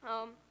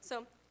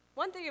 So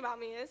one thing about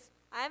me is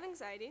I have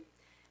anxiety,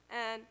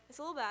 and it's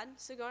a little bad.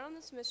 So going on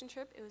this mission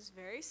trip, it was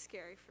very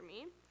scary for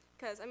me,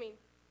 because I mean,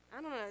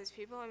 I don't know these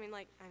people. I mean,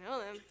 like, I know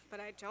them, but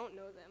I don't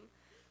know them.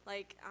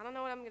 Like, I don't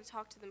know what I'm going to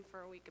talk to them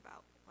for a week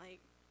about. Like,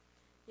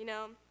 you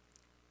know,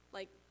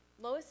 like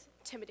Lois,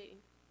 intimidating.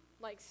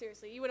 Like,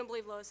 seriously, you wouldn't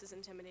believe Lois is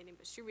intimidating,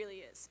 but she really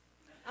is.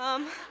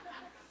 But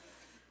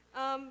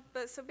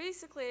so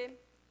basically,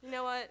 you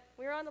know what?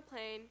 We were on the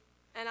plane,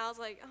 and I was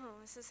like,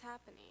 oh, this is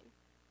happening.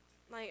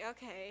 Like,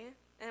 okay.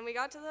 And we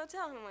got to the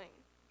hotel, and I'm like,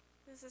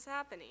 this is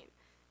happening.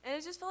 And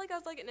it just felt like I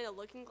was like in a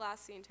looking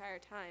glass the entire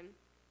time.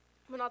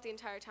 Well, not the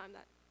entire time,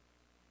 that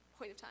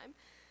point of time.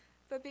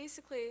 But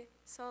basically,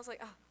 so I was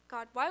like, oh,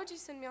 God, why would you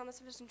send me on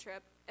this mission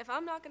trip if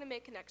I'm not going to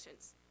make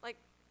connections? Like,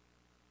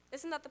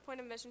 isn't that the point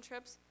of mission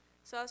trips?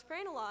 So I was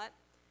praying a lot,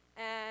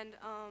 and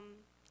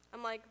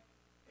I'm like,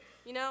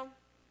 you know,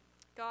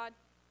 God,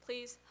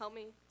 please help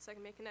me so I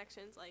can make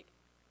connections. Like,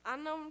 I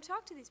don't know what to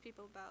talk to these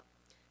people about.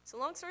 So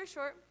long story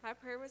short, my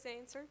prayer was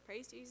answered.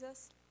 Praise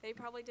Jesus. They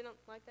probably didn't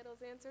like that it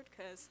was answered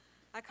because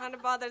I kind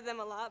of bothered them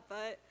a lot.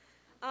 But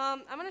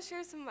I'm going to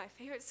share some of my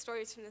favorite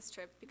stories from this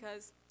trip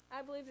because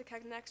I believe the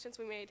connections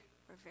we made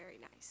were very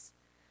nice.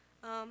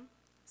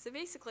 So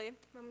basically,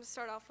 I'm going to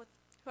start off with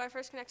who I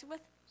first connected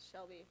with,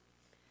 Shelby.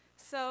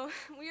 So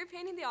we were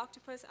painting the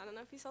octopus. I don't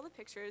know if you saw the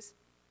pictures.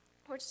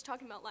 We're just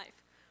talking about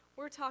life.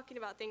 We're talking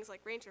about things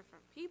like ranging from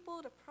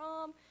people to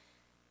prom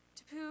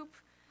to poop.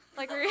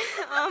 Like we're,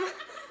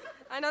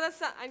 I know that's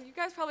not, you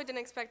guys probably didn't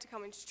expect to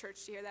come into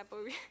church to hear that,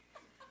 but we.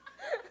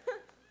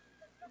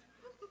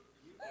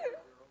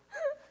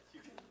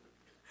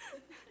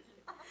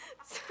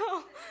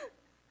 So,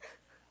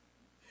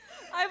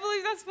 I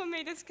believe that's what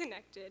made us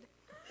connected.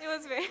 It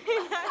was very nice.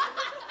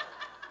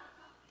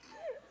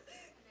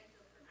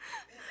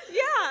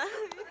 Yeah.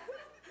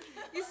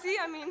 You see,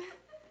 I mean,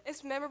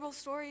 it's memorable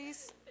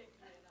stories.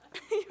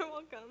 You're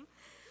welcome.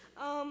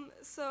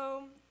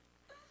 So,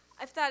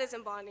 if that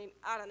isn't bonding,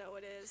 I don't know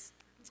what is.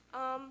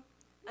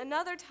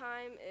 Another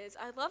time is,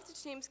 I love the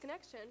Team's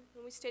Connection.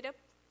 When we stayed up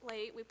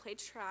late, we played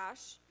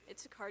Trash.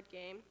 It's a card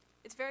game.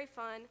 It's very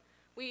fun.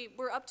 We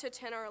were up to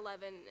 10 or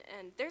 11,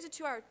 and there's a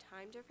 2-hour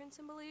time difference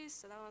in Belize,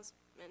 so that was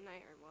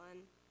midnight or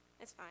 1.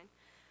 It's fine.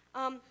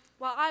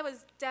 While I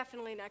was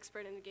definitely an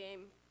expert in the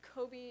game,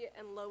 Kobe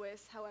and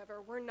Lois,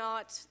 however, were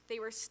not. They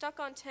were stuck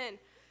on 10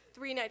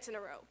 3 nights in a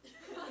row.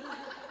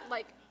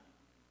 Like,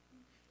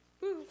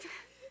 woo,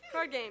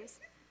 card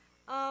games.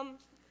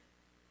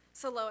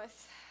 So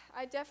Lois,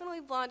 I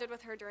definitely bonded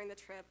with her during the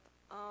trip.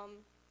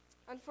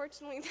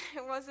 Unfortunately,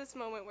 there was this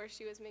moment where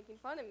she was making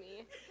fun of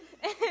me.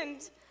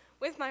 And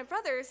with my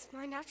brothers,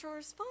 my natural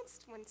response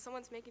when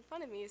someone's making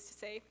fun of me is to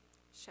say,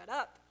 shut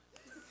up.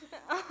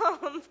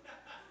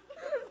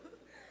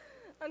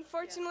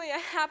 Unfortunately, I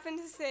happened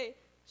to say,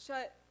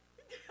 shut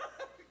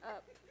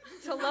up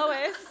to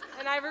Lois,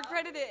 and I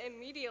regretted it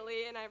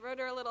immediately, and I wrote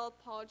her a little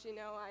apology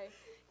note. I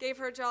gave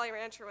her a Jolly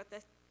Rancher with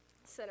the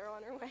center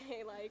on her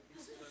way, like.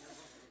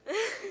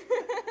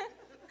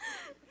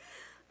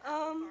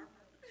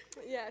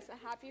 Yes, a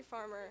happy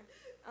farmer.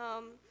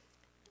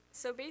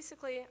 So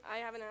basically, I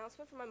have an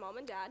announcement for my mom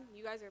and dad.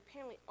 You guys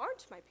apparently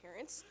aren't my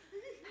parents.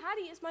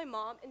 Patty is my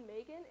mom, and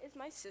Megan is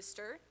my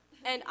sister,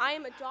 and I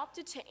am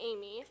adopted to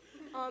Amy.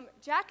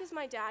 Jack is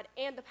my dad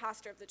and the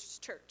pastor of the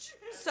church.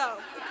 So.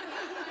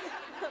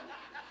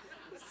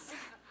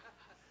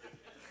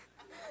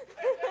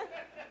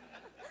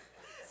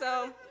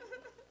 So,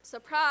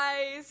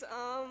 surprise.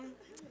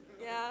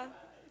 Yeah.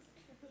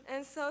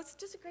 And so it's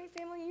just a great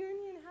family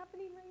reunion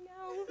happening right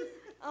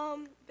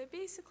But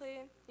basically,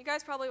 you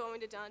guys probably want me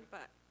to done,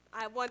 but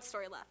I have one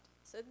story left.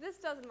 So this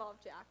does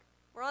involve Jack.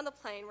 We're on the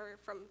plane. We're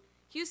from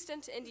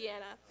Houston to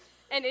Indiana,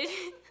 and it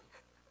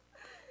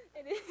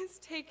is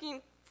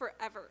taking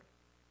forever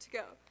to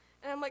go.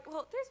 And I'm like,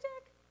 well, there's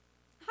Jack.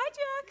 Hi,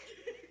 Jack.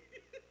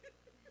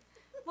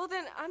 Well,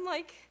 then I'm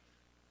like,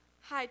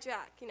 hi,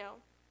 Jack, you know.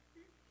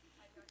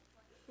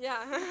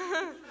 Yeah.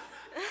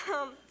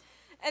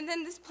 And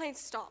then this plane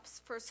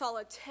stops for a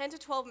solid 10 to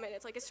 12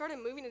 minutes. Like, it started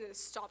moving and then it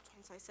stopped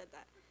once I said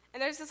that.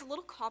 And there's this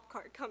little cop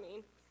car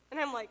coming. And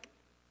I'm like,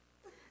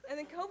 and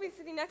then Kobe's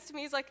sitting next to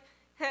me. He's like,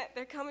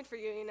 they're coming for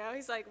you, you know?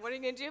 He's like, what are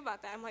you going to do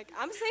about that? I'm like,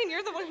 I'm saying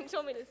you're the one who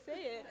told me to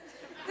say it.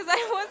 Because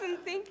I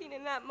wasn't thinking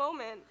in that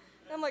moment.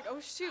 And I'm like,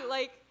 oh, shoot,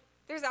 like,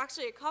 there's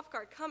actually a cop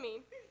car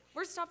coming.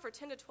 We're stopped for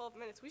 10 to 12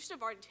 minutes. We should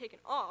have already taken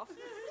off.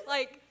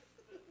 Like,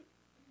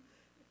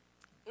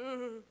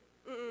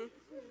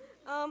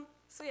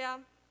 so yeah,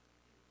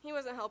 he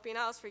wasn't helping.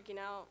 I was freaking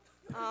out.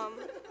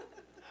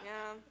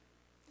 Yeah.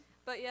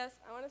 But yes,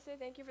 I want to say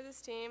thank you for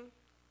this team.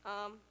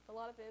 A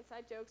lot of the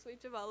inside jokes we've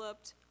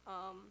developed.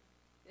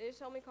 They just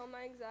helped me calm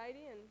my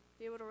anxiety and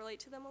be able to relate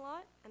to them a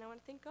lot. And I want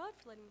to thank God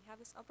for letting me have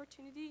this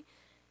opportunity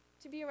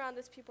to be around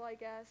those people, I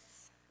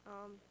guess.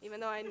 Even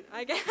though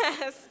I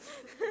guess,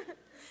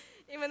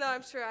 even though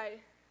I'm sure I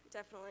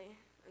definitely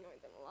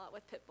annoyed them a lot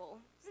with Pitbull.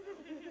 So.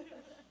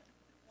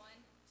 1,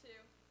 2,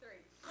 3.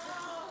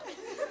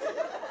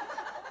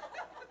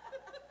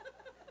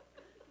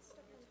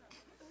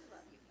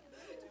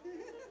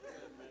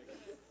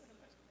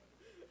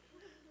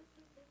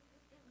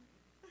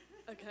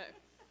 Okay,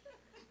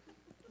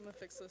 I'm gonna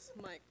fix this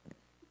mic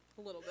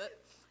a little bit.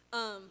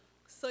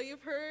 So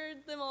you've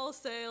heard them all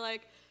say,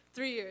 like,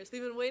 3 years.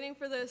 We've been waiting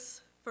for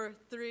this for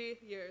 3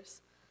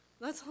 years.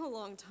 That's a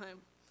long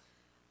time.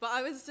 But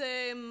I would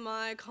say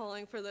my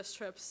calling for this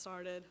trip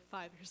started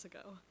 5 years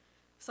ago.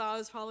 So I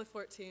was probably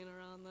 14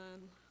 around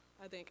then.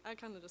 I think I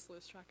kind of just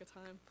lose track of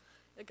time.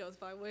 It goes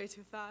by way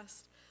too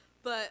fast.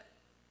 But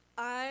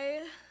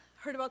I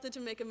heard about the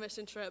Jamaica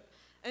mission trip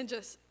and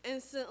just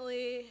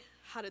instantly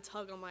had a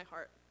tug on my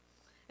heart.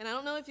 And I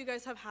don't know if you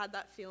guys have had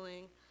that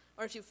feeling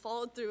or if you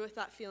followed through with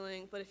that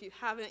feeling, but if you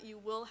haven't, you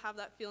will have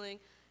that feeling.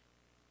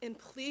 And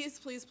please,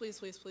 please, please,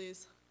 please,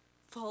 please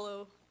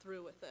follow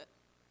through with it.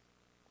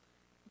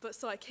 But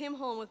so I came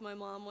home with my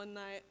mom one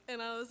night,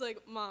 and I was like,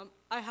 Mom,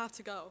 I have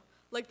to go.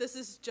 Like, this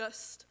is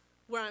just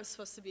where I'm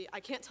supposed to be. I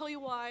can't tell you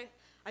why.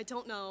 I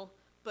don't know,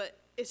 but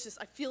it's just,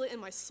 I feel it in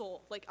my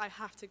soul. Like, I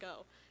have to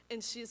go.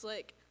 And she's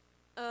like,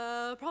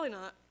 probably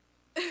not.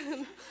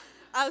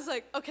 I was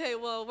like, okay,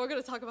 well, we're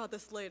going to talk about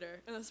this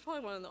later. And that's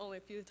probably one of the only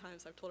few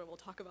times I've told her we'll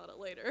talk about it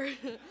later.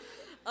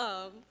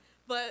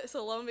 But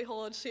so lo and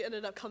behold, she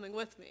ended up coming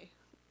with me.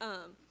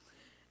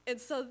 And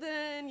so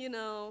then, you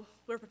know,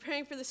 we're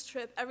preparing for this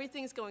trip.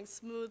 Everything's going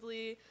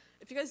smoothly.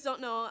 If you guys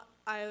don't know,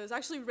 I was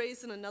actually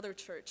raised in another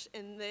church.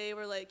 And they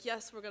were like,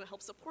 yes, we're going to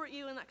help support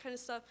you and that kind of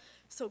stuff.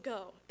 So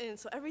go. And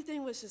so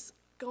everything was just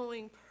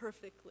going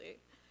perfectly.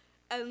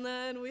 And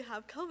then we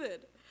have COVID.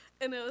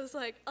 And it was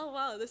like, oh,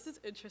 wow, this is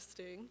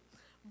interesting.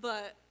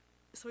 But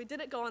so we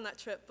didn't go on that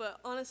trip. But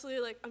honestly,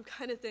 like, I'm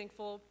kind of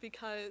thankful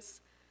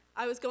because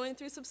I was going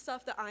through some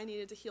stuff that I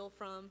needed to heal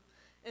from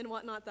and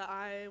whatnot that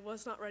I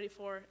was not ready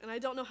for. And I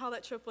don't know how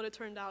that trip would have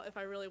turned out if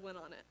I really went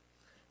on it.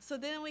 So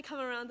then we come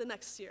around the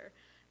next year.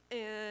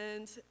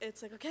 And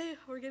it's like, okay,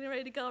 we're getting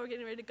ready to go, we're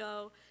getting ready to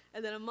go.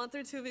 And then a month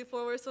or two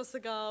before we're supposed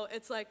to go,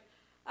 it's like,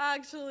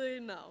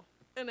 actually, no.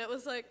 And it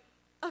was like,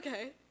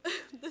 okay,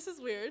 this is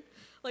weird.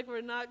 Like,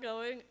 we're not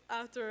going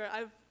after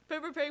I've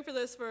been preparing for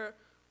this for,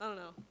 I don't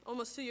know,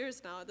 almost 2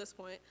 years now at this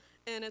point.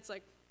 And it's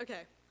like,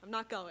 okay, I'm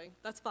not going.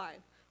 That's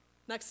fine.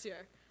 Next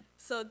year.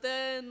 So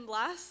then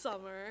last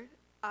summer,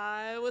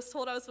 I was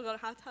told I was going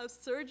to have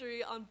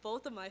surgery on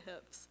both of my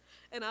hips.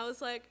 And I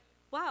was like,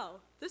 wow,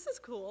 this is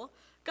cool.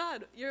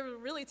 God, you're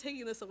really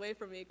taking this away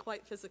from me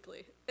quite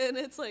physically. And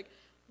it's like,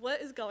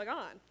 what is going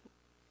on?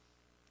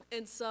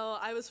 And so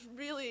I was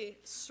really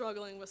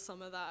struggling with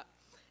some of that.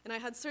 And I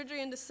had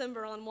surgery in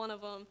December on one of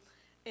them,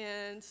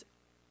 and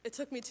it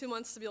took me 2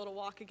 months to be able to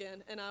walk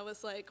again. And I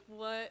was like,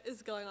 what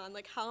is going on?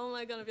 Like, how am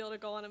I going to be able to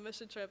go on a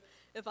mission trip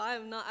if I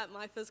am not at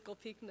my physical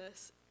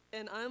peakness?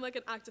 And I'm like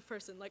an active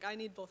person. Like, I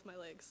need both my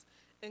legs.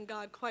 And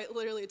God quite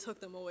literally took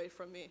them away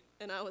from me.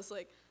 And I was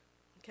like,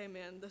 okay,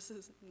 man, this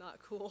is not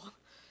cool.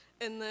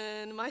 And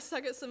then my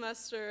second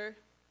semester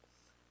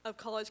of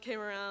college came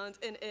around,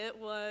 and it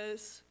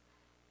was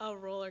a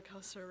roller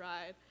coaster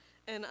ride.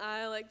 And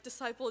I like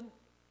discipled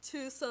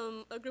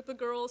a group of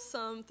girls,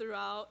 some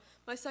throughout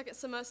my second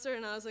semester,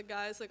 and I was like,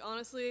 guys, like,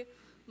 honestly,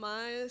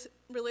 my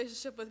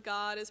relationship with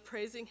God is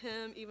praising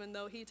him even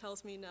though he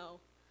tells me no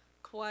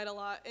quite a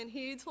lot. And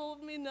he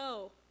told me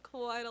no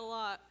quite a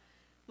lot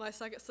my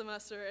second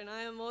semester, and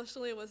I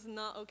emotionally was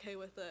not okay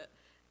with it.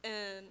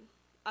 And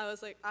I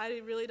was like,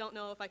 I really don't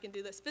know if I can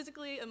do this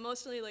physically,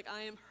 emotionally, like,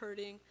 I am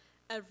hurting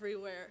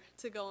everywhere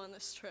to go on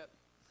this trip.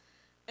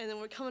 And then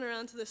we're coming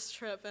around to this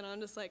trip, and I'm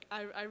just like,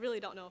 I really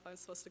don't know if I'm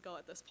supposed to go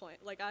at this point.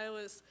 Like, I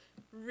was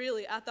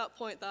really at that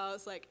point that I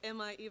was like,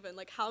 am I even?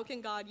 Like, how can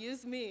God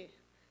use me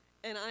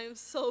and I am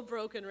so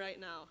broken right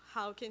now.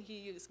 How can he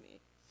use me?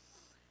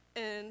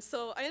 And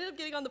so I ended up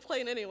getting on the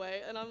plane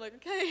anyway, and I'm like,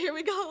 okay, here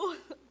we go.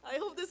 I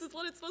hope this is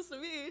what it's supposed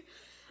to be.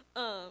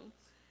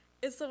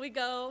 And so we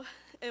go,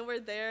 and we're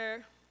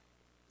there.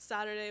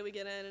 Saturday, we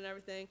get in and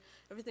everything.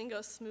 Everything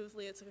goes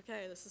smoothly. It's like,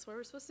 okay, this is where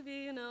we're supposed to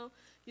be, you know.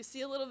 You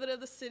see a little bit of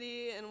the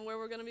city and where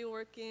we're going to be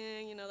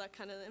working, you know, that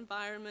kind of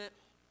environment.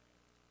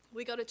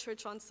 We go to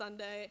church on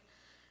Sunday,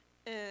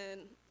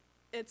 and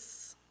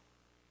it's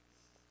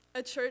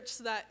a church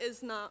that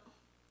is not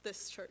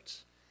this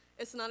church.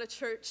 It's not a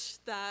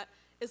church that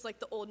is like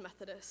the old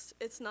Methodist.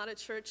 It's not a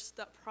church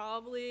that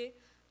probably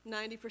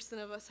 90%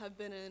 of us have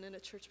been in a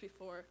church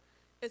before.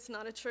 It's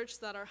not a church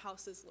that our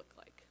houses look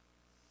like.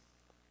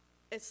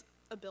 It's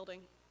a building.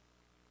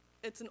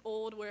 It's an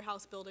old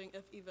warehouse building,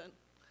 if even.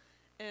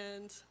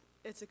 And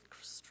it's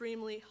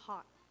extremely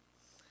hot.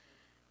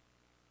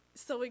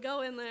 So we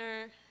go in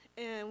there,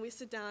 and we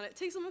sit down. It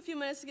takes them a few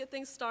minutes to get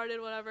things started,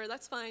 whatever.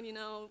 That's fine, you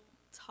know,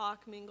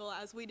 talk, mingle,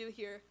 as we do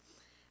here.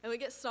 And we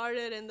get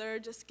started, and they're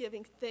just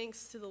giving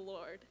thanks to the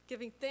Lord,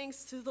 giving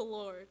thanks to the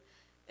Lord.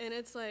 And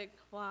it's like,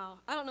 wow.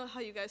 I don't know how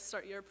you guys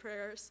start your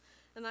prayers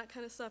and that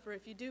kind of stuff, or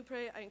if you do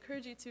pray, I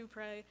encourage you to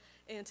pray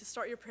and to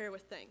start your prayer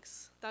with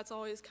thanks. That's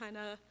always kind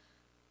of,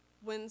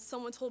 when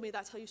someone told me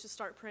that's how you should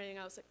start praying,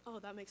 I was like, oh,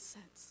 that makes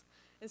sense.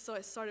 And so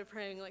I started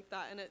praying like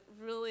that, and it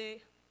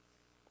really,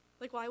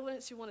 like, why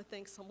wouldn't you want to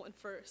thank someone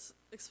first,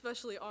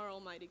 especially our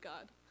Almighty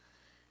God?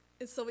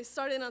 And so we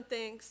started on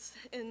thanks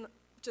and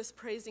just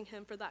praising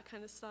him for that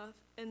kind of stuff.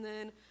 And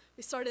then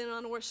we started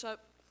on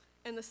worship,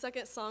 and the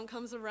second song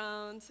comes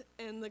around,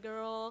 and the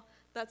girl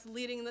that's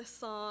leading this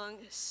song,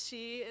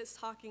 she is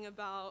talking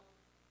about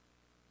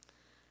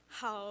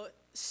how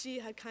she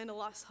had kind of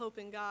lost hope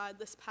in God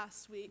this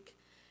past week,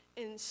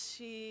 and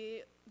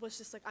she was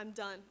just like, I'm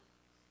done.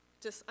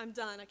 I'm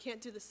done. I can't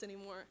do this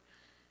anymore.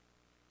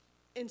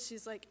 And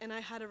she's like, and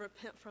I had to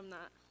repent from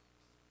that.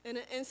 And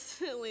it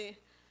instantly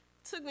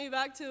took me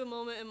back to a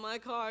moment in my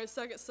car,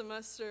 second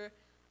semester,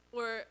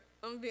 where,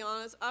 I'm going to be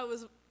honest, I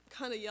was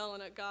kind of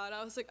yelling at God.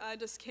 I was like, I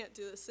just can't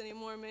do this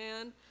anymore,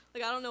 man.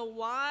 Like, I don't know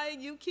why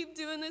you keep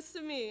doing this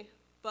to me,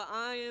 but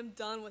I am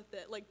done with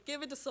it. Like,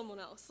 give it to someone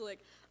else. Like,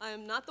 I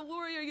am not the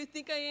warrior you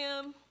think I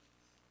am.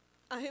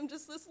 I am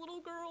just this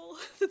little girl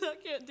that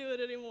can't do it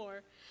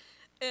anymore.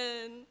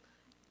 And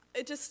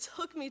it just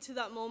took me to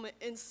that moment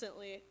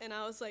instantly, and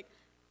I was like,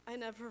 I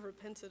never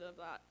repented of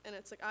that. And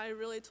it's like, I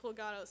really told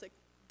God, I was like,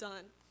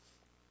 done.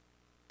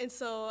 And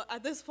so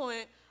at this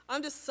point,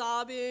 I'm just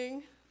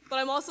sobbing, but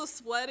I'm also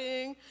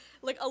sweating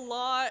like a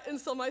lot, and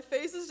so my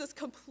face is just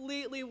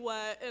completely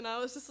wet, and I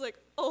was just like,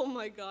 oh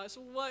my gosh,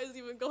 what is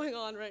even going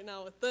on right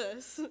now with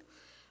this?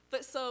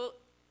 But so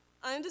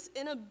I'm just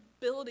in a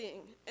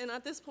building, and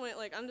at this point,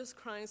 like, I'm just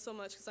crying so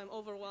much because I'm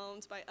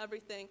overwhelmed by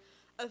everything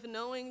of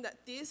knowing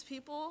that these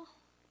people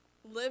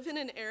live in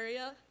an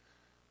area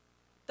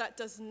that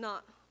does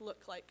not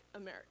look like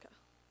America.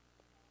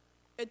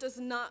 It does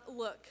not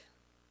look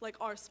like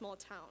our small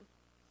town.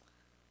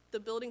 The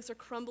buildings are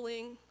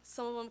crumbling.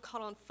 Some of them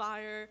caught on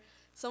fire.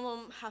 Some of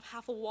them have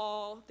half a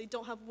wall. They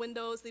don't have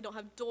windows. They don't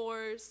have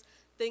doors.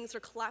 Things are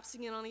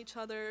collapsing in on each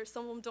other.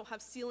 Some of them don't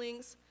have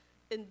ceilings,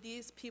 and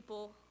these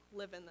people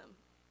live in them.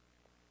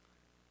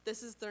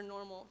 This is their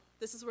normal.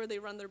 This is where they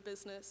run their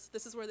business.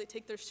 This is where they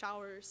take their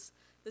showers.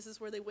 This is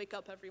where they wake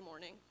up every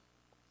morning.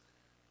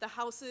 The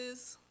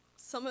houses,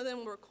 some of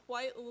them were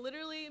quite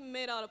literally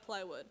made out of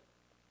plywood.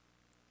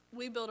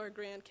 We build our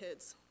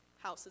grandkids'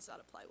 houses out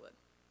of plywood.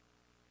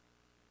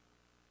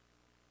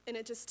 And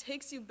it just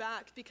takes you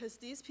back because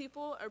these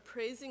people are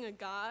praising a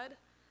God,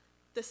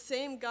 the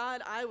same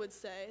God I would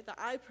say that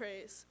I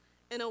praise,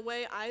 in a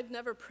way I've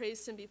never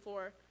praised him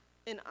before,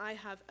 and I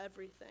have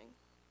everything.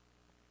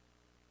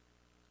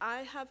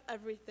 I have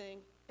everything,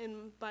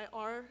 and by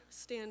our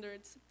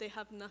standards, they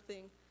have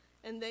nothing.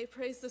 And they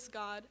praise this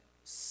God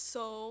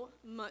so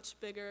much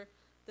bigger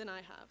than I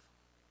have.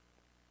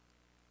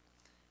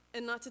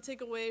 And not to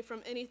take away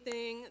from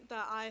anything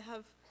that I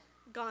have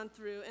gone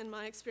through in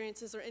my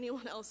experiences or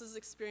anyone else's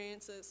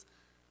experiences,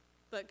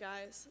 but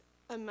guys,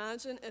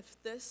 imagine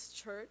if this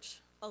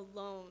church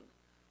alone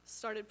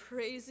started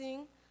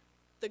praising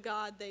the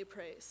God they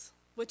praise,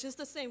 which is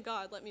the same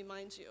God, let me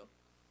mind you.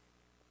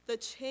 The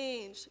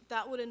change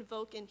that would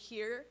invoke in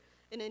here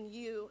and in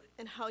you,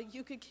 and how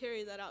you could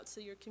carry that out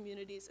to your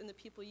communities and the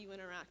people you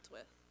interact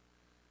with.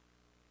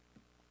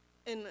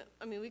 And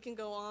I mean, we can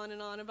go on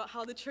and on about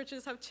how the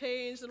churches have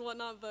changed and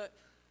whatnot, but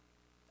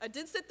I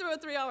did sit through a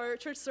 3-hour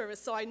church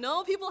service, so I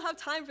know people have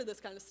time for this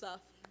kind of stuff,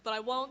 but I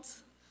won't.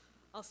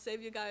 I'll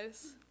save you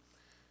guys.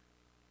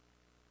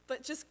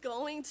 But just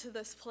going to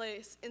this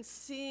place and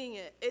seeing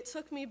it, it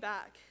took me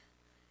back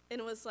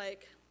and was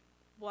like,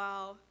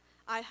 wow,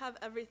 I have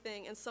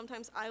everything. And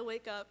sometimes I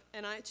wake up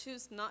and I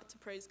choose not to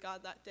praise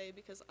God that day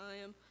because I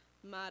am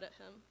mad at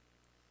him.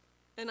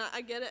 And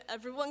I get it.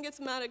 Everyone gets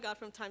mad at God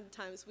from time to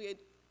time. We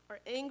are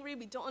angry.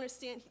 We don't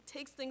understand. He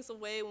takes things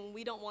away when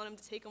we don't want him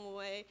to take them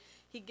away.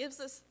 He gives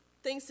us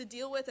things to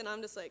deal with, and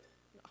I'm just like,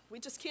 we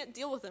just can't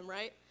deal with him,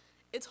 right?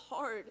 It's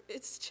hard.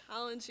 It's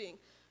challenging.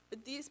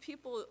 But these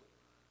people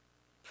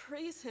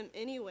praise him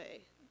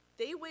anyway.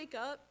 They wake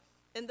up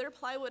in their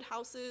plywood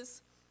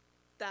houses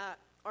that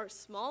are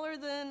smaller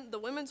than the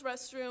women's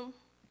restroom,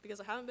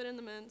 because I haven't been in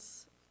the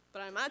men's,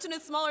 but I imagine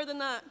it's smaller than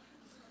that.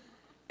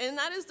 And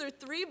that is their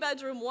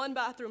 3-bedroom,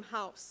 1-bathroom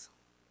house.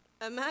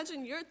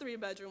 Imagine your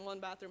 3-bedroom,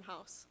 1-bathroom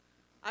house.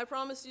 I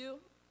promise you,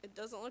 it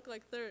doesn't look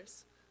like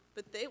theirs.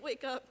 But they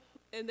wake up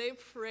and they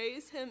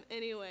praise him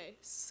anyway,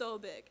 so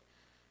big.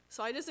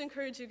 So I just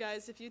encourage you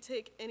guys, if you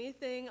take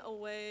anything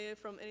away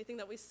from anything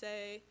that we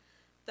say,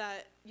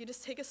 that you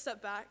just take a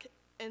step back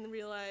and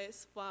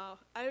realize, wow,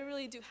 I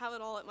really do have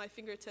it all at my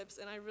fingertips,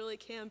 and I really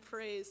can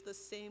praise the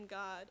same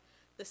God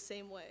the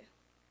same way.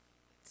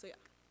 So yeah.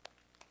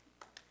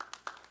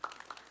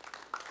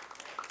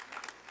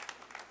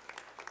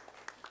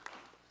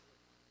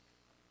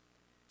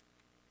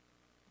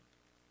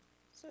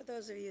 So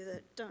those of you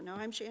that don't know,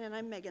 I'm Shannon,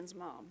 I'm Megan's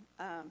mom.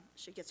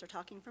 She gets her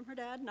talking from her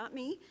dad, not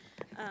me.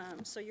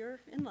 So you're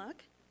in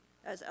luck.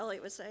 As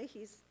Elliot would say,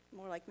 he's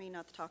more like me,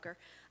 not the talker.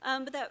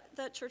 But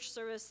that church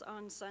service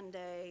on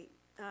Sunday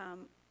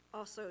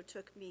also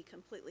took me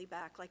completely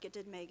back, like it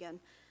did Megan.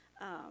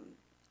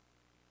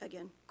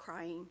 Again,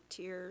 crying,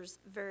 tears,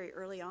 very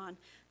early on.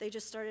 They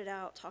just started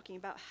out talking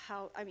about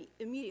how,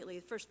 immediately,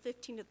 the first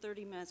 15 to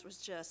 30 minutes was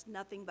just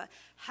nothing but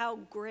how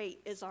great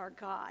is our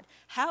God,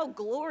 how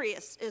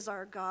glorious is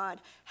our God,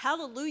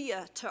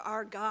 hallelujah to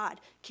our God.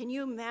 Can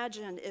you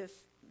imagine if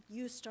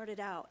you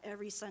started out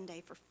every Sunday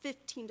for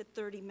 15 to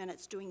 30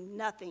 minutes doing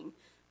nothing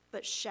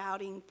but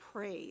shouting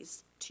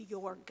praise to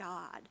your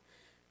God,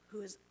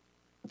 who is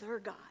their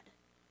God?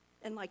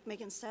 And like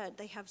Megan said,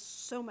 they have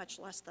so much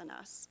less than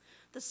us.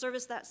 The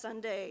service that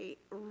Sunday,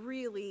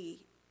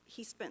 really,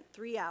 he spent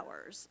 3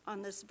 hours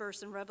on this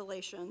verse in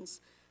Revelations.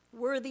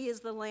 Worthy is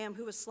the Lamb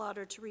who was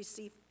slaughtered to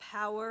receive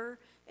power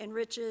and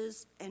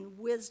riches and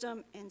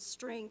wisdom and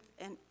strength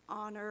and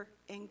honor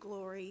and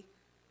glory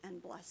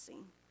and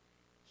blessing.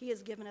 He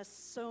has given us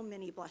so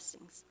many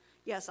blessings.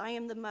 Yes, I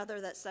am the mother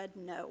that said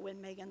no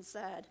when Megan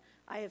said,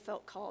 I have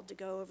felt called to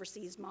go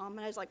overseas, Mom.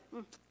 And I was like,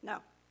 no,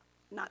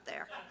 not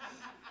there.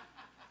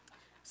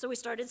 So we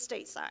started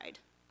stateside.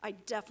 I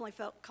definitely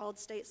felt called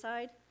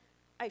stateside.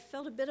 I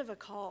felt a bit of a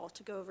call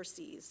to go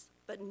overseas,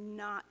 but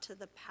not to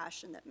the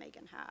passion that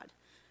Megan had.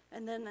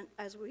 And then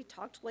as we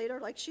talked later,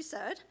 like she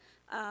said,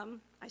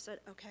 I said,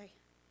 okay,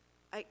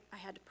 I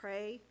had to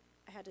pray.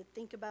 I had to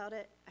think about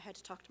it. I had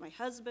to talk to my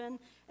husband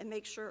and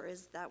make sure,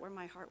 is that where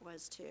my heart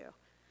was too?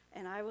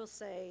 And I will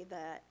say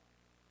that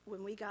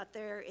when we got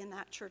there in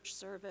that church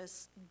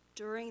service,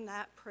 during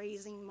that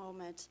praising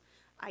moment,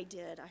 I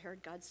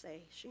heard God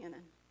say,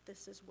 Shannon,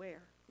 this is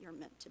where you're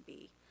meant to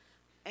be.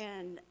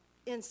 And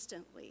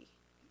instantly,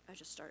 I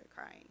just started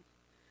crying.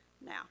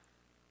 Now,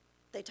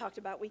 they talked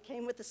about we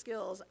came with the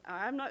skills.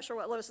 I'm not sure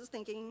what Lois is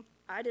thinking.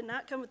 I did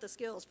not come with the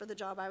skills for the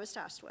job I was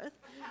tasked with.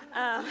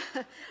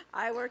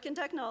 I work in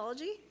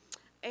technology,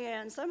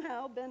 and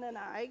somehow Ben and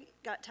I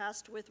got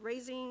tasked with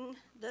raising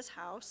this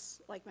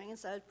house, like Megan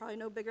said, probably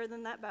no bigger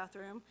than that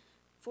bathroom,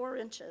 4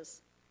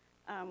 inches.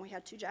 We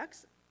had 2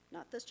 jacks,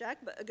 not this jack,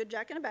 but a good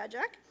jack and a bad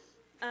jack.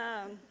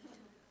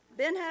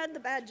 Ben had the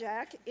bad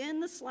jack in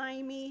the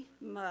slimy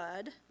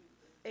mud,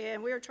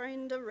 and we were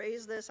trying to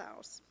raise this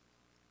house.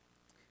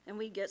 And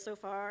we'd get so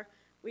far,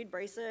 we'd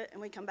brace it,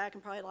 and we'd come back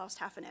and probably lost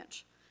half an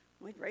inch.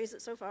 We'd raise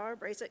it so far,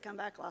 brace it, come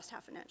back, lost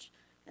half an inch.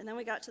 And then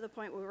we got to the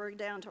point where we were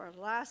down to our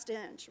last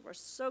inch. We're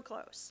so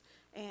close.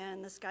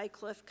 And this guy,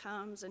 Cliff,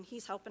 comes, and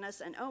he's helping us,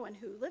 and Owen,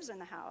 who lives in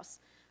the house,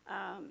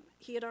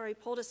 he had already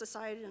pulled us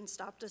aside and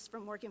stopped us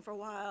from working for a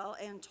while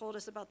and told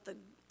us about the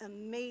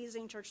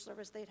amazing church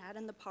service they'd had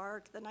in the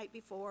park the night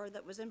before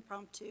that was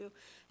impromptu,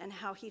 and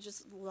how he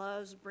just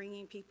loves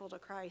bringing people to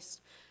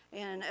Christ.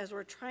 And as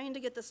we're trying to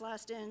get this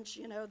last inch,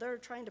 they're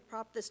trying to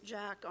prop this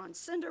jack on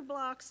cinder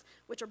blocks,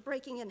 which are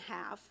breaking in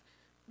half.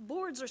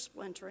 Boards are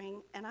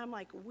splintering, and I'm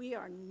like, we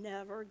are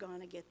never going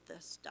to get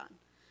this done.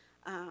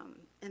 And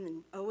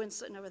then Owen's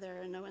sitting over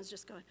there, and Owen's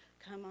just going,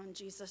 come on,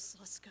 Jesus,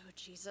 let's go,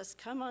 Jesus.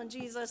 Come on,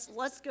 Jesus,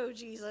 let's go,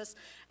 Jesus.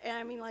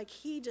 And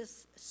he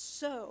just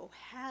so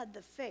had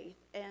the faith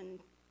and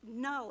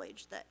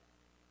knowledge that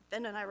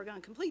Ben and I were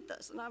going to complete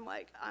this. And I'm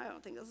like, I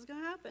don't think this is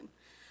going to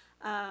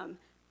happen.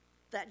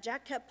 That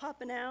jack kept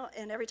popping out,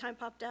 and every time it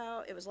popped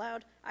out, it was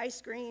loud. I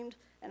screamed,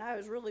 and I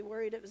was really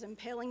worried it was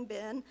impaling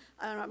Ben.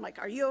 And I'm like,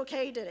 are you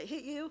okay? Did it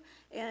hit you?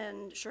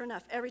 And sure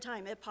enough, every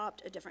time it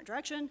popped a different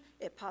direction.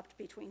 It popped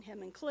between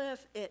him and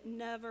Cliff. It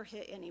never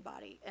hit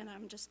anybody. And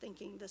I'm just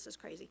thinking, this is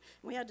crazy.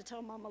 And we had to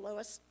tell Mama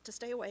Lois to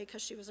stay away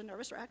because she was a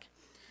nervous wreck.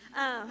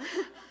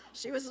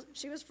 She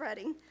was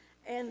fretting.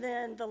 And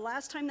then the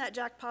last time that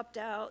jack popped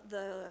out,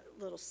 the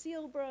little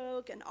seal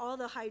broke, and all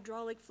the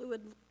hydraulic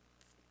fluid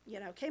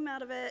came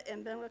out of it,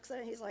 and Ben looks at it,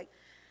 and he's like,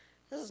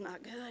 this is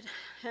not good.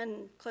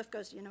 And Cliff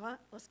goes, you know what,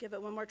 let's give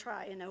it one more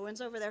try. And Owen's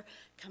over there,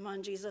 come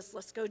on, Jesus,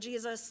 let's go,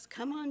 Jesus.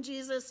 Come on,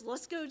 Jesus,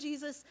 let's go,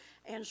 Jesus.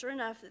 And sure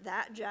enough,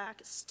 that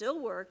jack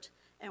still worked,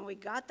 and we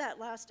got that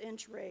last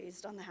inch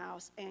raised on the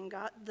house and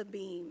got the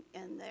beam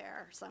in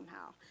there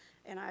somehow.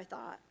 And I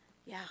thought,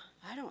 yeah,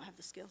 I don't have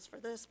the skills for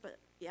this, but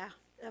yeah,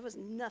 that was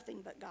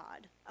nothing but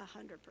God,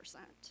 100%.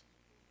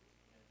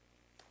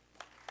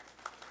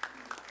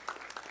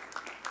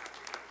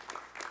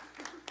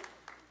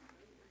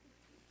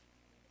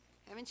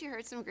 Haven't you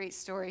heard some great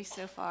stories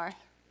so far?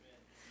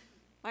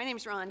 My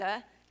name's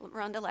Rhonda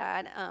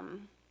Ladd.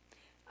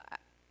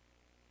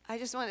 I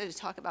just wanted to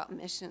talk about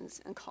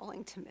missions and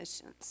calling to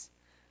missions.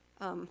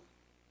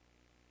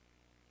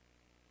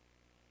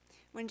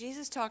 When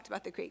Jesus talked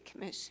about the Great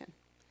Commission,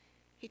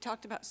 he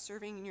talked about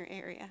serving in your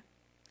area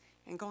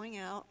and going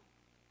out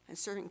and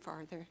serving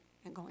farther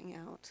and going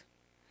out.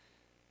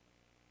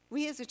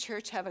 We as a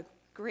church have a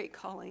great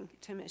calling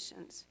to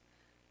missions.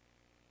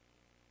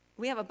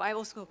 We have a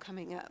Bible school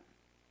coming up.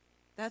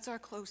 That's our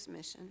close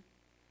mission.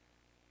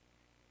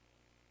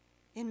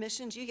 In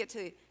missions, you get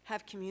to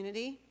have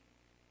community.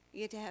 You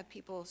get to have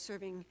people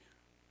serving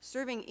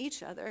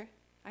each other.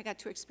 I got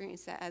to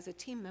experience that as a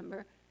team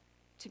member,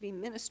 to be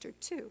ministered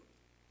to.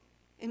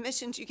 In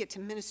missions, you get to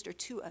minister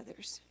to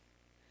others.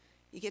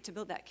 You get to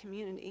build that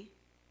community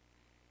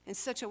in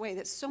such a way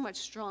that's so much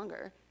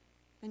stronger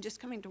than just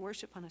coming to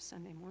worship on a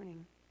Sunday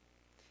morning.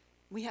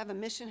 We have a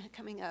mission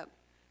coming up,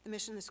 the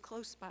mission that's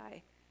close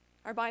by,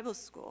 our Bible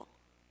school.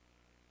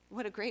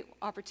 What a great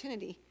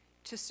opportunity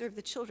to serve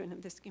the children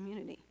of this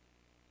community.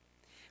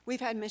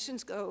 We've had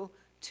missions go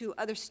to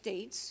other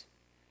states.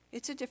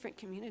 It's a different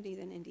community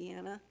than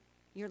Indiana.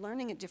 You're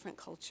learning a different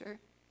culture,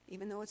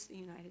 even though it's the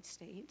United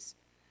States.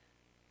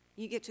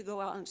 You get to go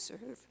out and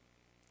serve.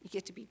 You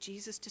get to be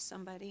Jesus to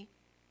somebody,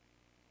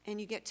 and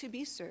you get to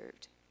be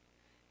served.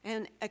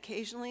 And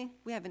occasionally,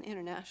 we have an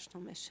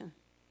international mission,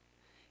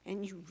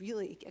 and you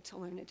really get to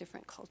learn a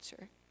different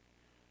culture.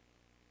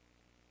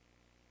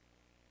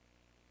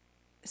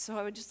 So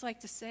I would just like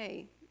to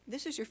say,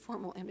 this is your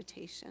formal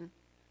invitation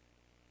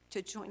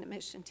to join a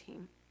mission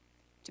team,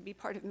 to be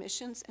part of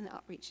missions and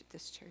outreach at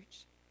this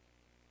church.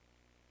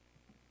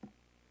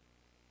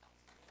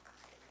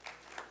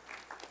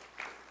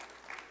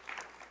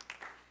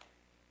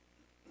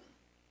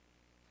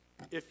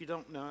 If you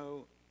don't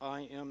know,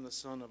 I am the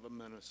son of a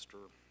minister.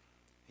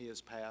 He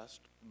has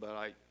passed, but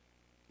a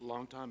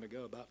long time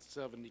ago, about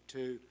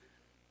 72,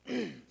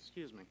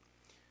 excuse me,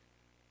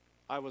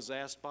 I was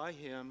asked by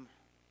him,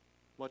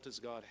 what does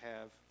God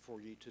have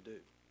for you to do?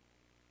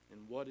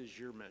 And what is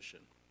your mission?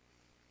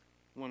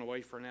 Went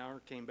away for an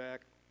hour, came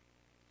back.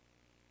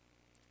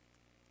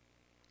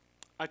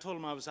 I told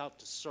him I was out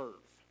to serve,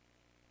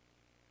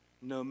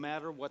 no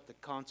matter what the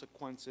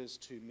consequence is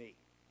to me.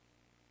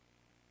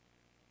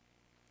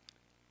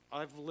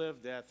 I've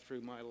lived that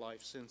through my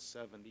life since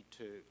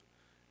 72.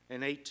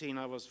 In 18,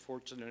 I was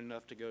fortunate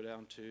enough to go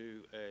down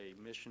to a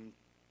mission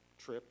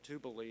trip to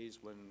Belize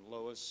when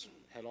Lois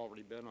had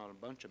already been on a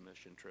bunch of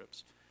mission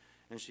trips.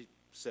 And she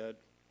said,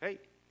 hey,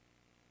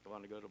 you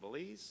want to go to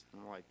Belize?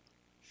 And I'm like,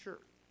 sure.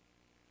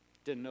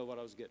 Didn't know what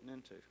I was getting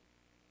into,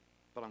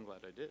 but I'm glad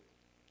I did.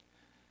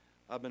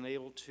 I've been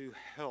able to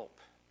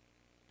help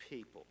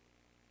people,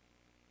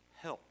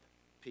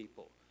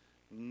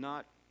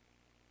 not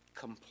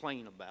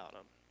complain about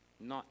them,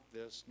 not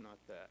this, not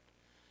that.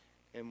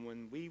 And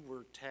when we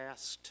were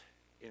tasked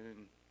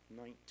in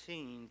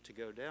 19 to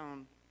go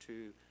down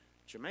to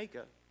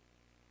Jamaica,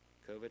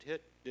 COVID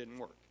hit, didn't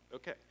work.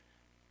 Okay,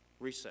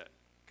 reset,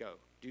 go,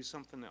 do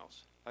something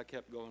else. I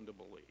kept going to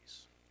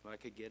Belize. I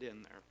could get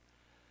in there.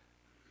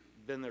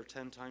 Been there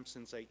 10 times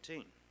since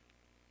 18.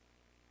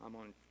 I'm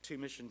on 2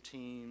 mission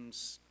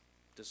teams,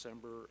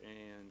 December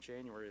and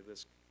January of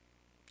this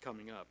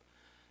coming up.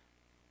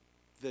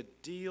 The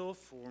deal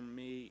for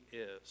me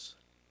is,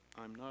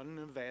 I'm not an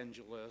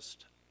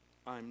evangelist.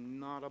 I'm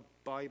not a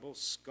Bible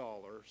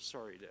scholar.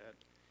 Sorry, Dad.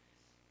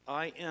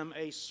 I am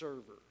a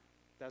server.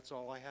 That's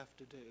all I have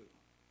to do.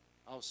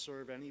 I'll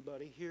serve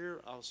anybody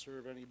here. I'll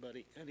serve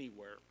anybody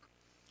anywhere.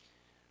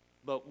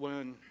 But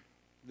when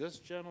this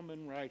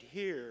gentleman right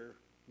here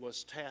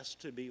was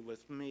tasked to be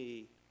with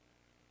me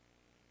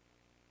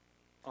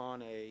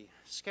on a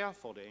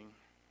scaffolding,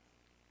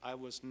 I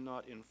was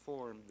not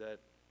informed that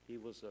he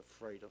was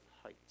afraid of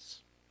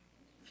heights.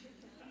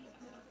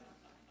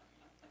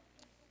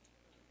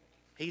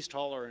 He's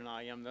taller than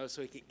I am, though,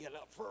 so he could get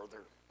up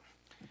further.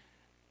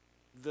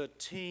 The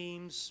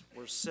teams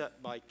were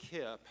set by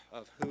Kip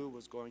of who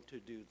was going to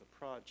do the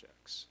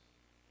projects.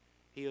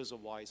 He is a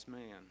wise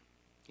man.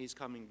 He's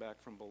coming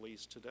back from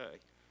Belize today.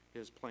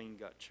 His plane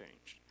got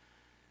changed.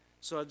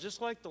 So I'd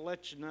just like to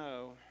let you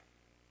know,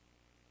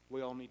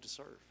 we all need to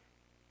serve.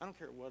 I don't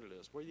care what it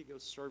is, whether you go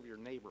serve your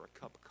neighbor a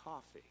cup of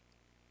coffee,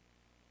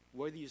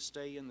 whether you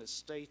stay in the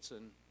States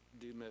and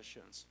do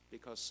missions,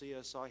 because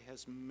CSI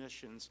has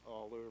missions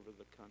all over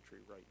the country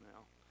right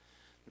now.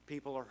 The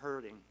people are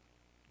hurting.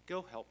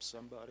 Go help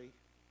somebody.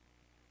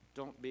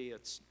 Don't be,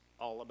 it's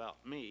all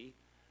about me.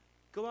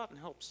 Go out and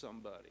help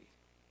somebody,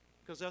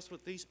 because that's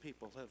what these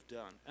people have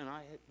done. And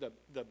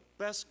the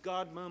best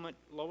God moment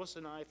Lois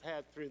and I have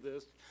had through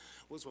this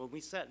was when we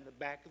sat in the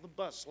back of the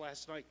bus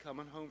last night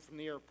coming home from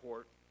the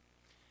airport.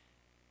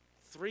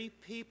 3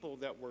 people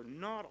that were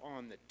not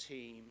on the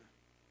team,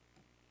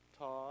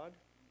 Todd,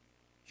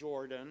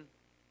 Jordan,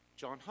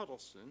 John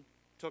Huddleston,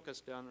 took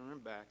us down there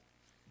and back.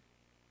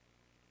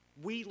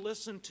 we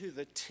listened to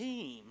the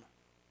team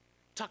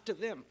talk to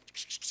them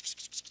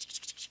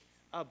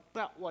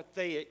about what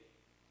they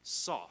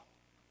saw,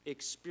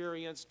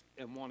 experienced,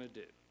 and want to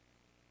do.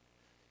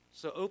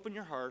 So open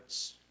your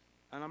hearts,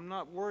 and I'm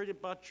not worried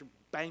about your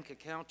bank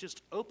account.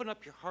 Just open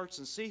up your hearts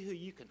and see who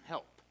you can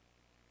help,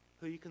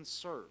 who you can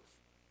serve.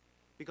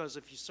 Because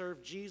if you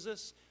serve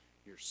Jesus,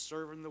 you're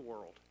serving the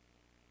world.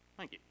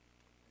 Thank you.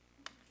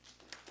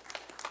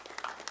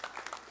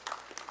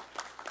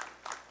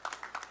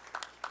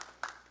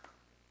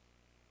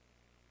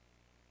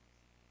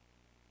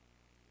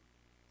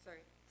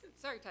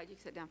 Sorry, Todd, you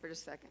can sit down for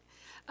just a second.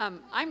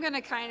 I'm going to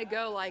kind of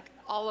go like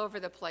all over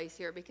the place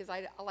here because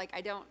I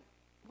don't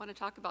want to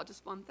talk about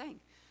just one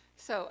thing.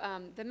 So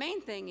the main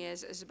thing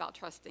is about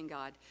trusting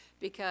God,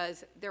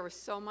 because there was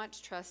so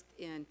much trust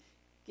in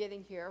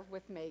getting here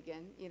with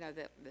Megan, you know,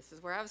 that this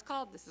is where I was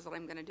called, this is what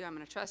I'm going to do, I'm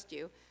going to trust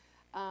you.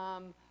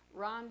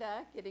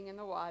 Rhonda getting in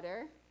the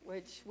water,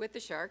 which with the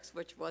sharks,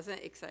 which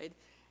wasn't excited.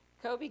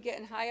 Kobe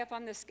getting high up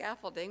on the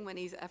scaffolding when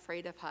he's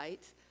afraid of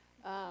heights.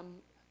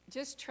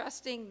 Just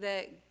trusting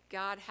that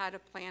God had a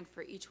plan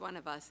for each one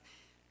of us.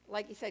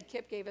 Like you said,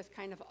 Kip gave us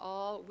kind of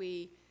all.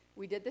 We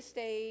did the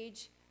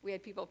stage. We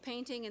had people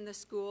painting in the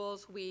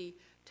schools. We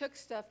took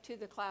stuff to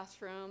the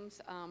classrooms,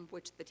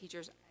 which the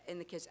teachers and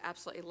the kids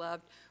absolutely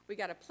loved. We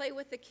got to play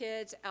with the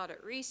kids out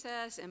at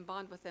recess and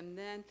bond with them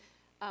then.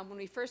 When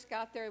we first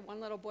got there, one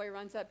little boy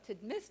runs up to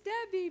Miss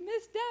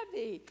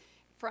Debbie,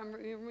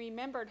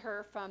 remembered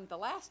her from the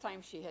last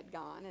time she had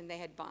gone, and they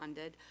had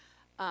bonded.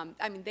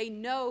 I mean, they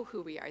know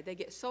who we are. They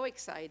get so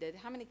excited.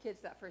 How many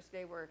kids that first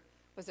day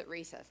was at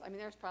recess? I mean,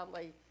 there's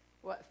probably,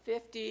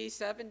 50,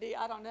 70,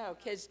 I don't know,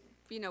 kids,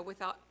 you know,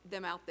 without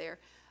them out there.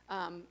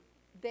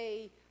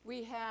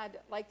 We had,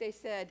 like they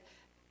said,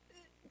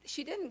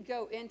 she didn't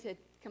go into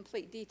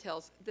complete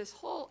details. This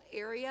whole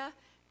area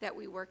that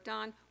we worked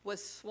on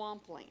was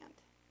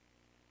swampland.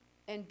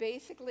 And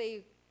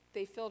basically,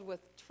 they filled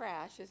with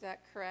trash, is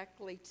that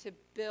correctly, to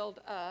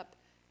build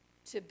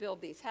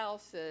these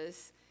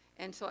houses.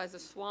 And so as the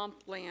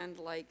swampland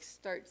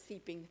starts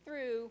seeping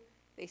through,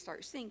 they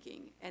start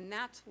sinking. And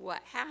that's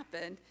what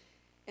happened.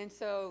 And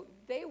so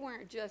they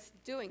weren't just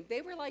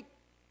they were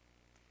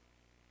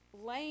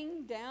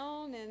laying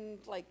down and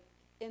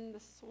in the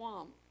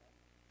swamp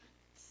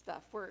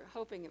stuff. We're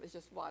hoping it was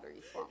just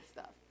watery swamp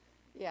stuff.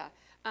 Yeah,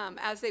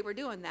 as they were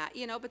doing that,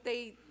 you know, but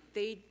they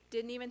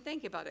didn't even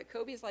think about it.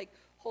 Kobe's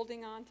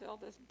holding on to all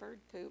this bird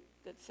poop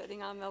that's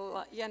sitting on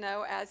the, you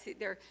know, as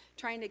they're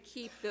trying to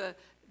keep the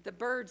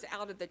birds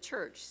out of the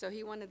church. So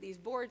he wanted these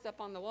boards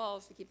up on the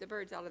walls to keep the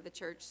birds out of the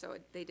church so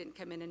they didn't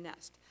come in and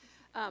nest.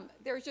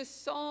 There's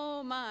just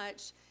so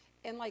much,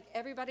 and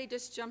everybody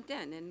just jumped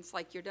in, and it's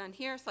you're done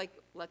here. It's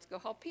let's go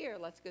help here.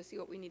 Let's go see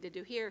what we need to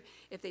do here.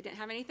 If they didn't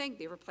have anything,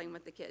 they were playing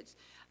with the kids,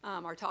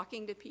 or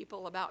talking to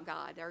people about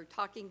God, or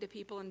talking to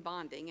people and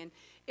bonding. And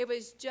it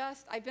was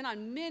just, I've been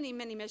on many,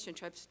 many mission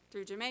trips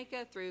through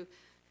Jamaica, through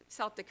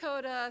South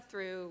Dakota,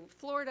 through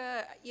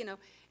Florida, you know,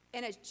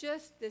 and it's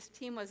just, this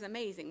team was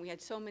amazing. We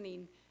had so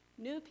many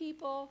new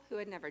people who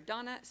had never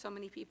done it, so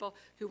many people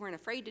who weren't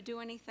afraid to do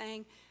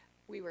anything.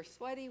 We were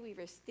sweaty, we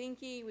were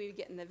stinky, we would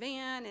get in the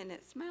van and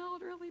it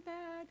smelled really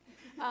bad.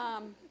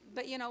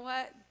 But you know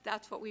what?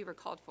 That's what we were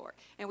called for.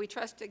 And we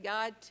trusted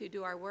God to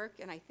do our work,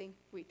 and I think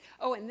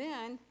and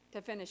then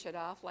to finish it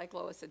off, like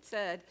Lois had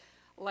said,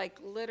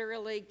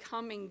 literally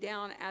coming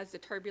down as the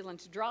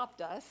turbulence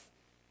dropped us,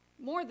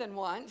 more than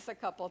once, a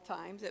couple of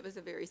times. It was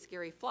a very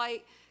scary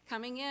flight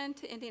coming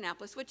into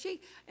Indianapolis,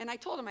 and I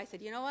told him, I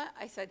said, you know what?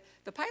 I said,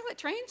 the pilot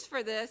trains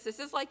for this. This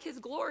is his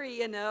glory,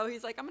 you know.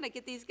 He's I'm going to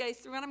get these guys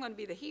through, and I'm going to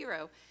be the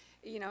hero,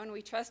 you know, and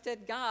we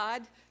trusted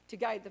God to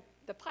guide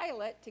the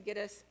pilot to get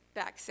us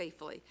back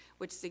safely,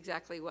 which is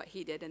exactly what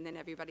he did. And then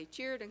everybody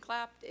cheered and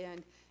clapped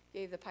and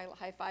gave the pilot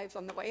high fives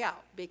on the way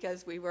out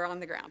because we were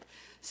on the ground.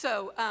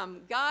 So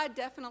God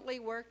definitely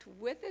worked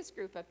with this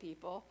group of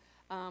people.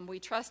 We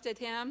trusted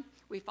him,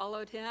 we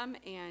followed him,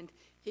 and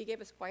he gave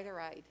us quite a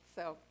ride.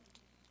 So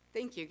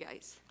thank you,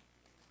 guys.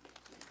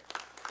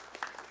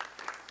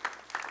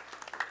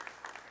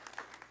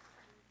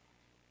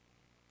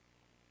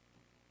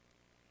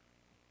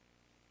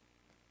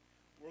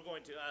 We're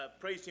going to,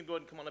 praise team, go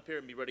ahead and come on up here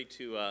and be ready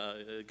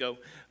to go.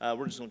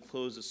 We're just going to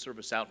close the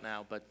service out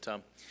now, but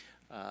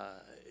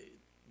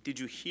did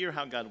you hear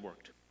how God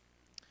worked?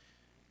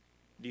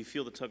 Do you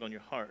feel the tug on your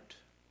heart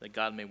that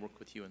God may work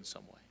with you in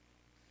some way?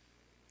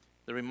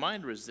 The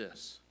reminder is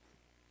this: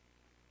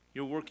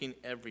 you're working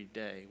every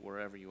day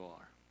wherever you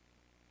are.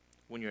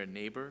 When you're a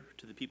neighbor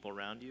to the people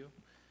around you,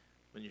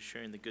 when you're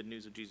sharing the good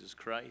news of Jesus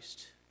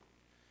Christ,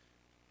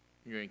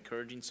 when you're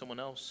encouraging someone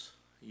else,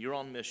 you're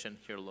on mission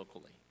here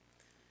locally.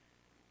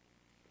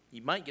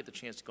 You might get the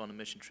chance to go on a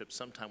mission trip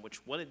sometime,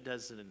 which what it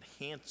does, it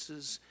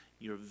enhances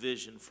your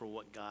vision for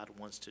what God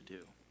wants to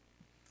do.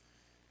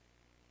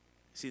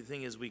 See, the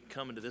thing is, we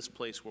come into this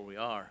place where we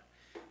are,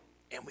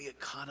 and we get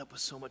caught up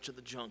with so much of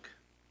the junk.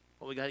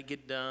 What we got to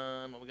get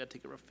done, what we got to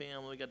take care of our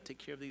family, we got to take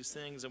care of these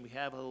things, and we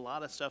have a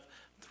lot of stuff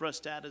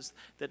thrust at us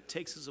that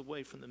takes us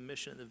away from the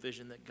mission and the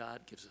vision that God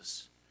gives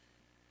us.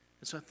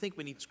 And so I think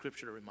we need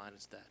Scripture to remind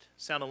us that.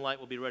 Sound and Light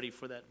will be ready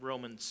for that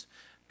Romans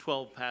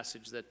 12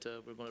 passage that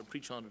we're going to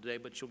preach on today,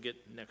 but you'll get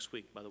next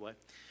week, by the way.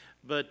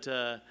 But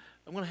I'm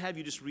going to have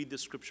you just read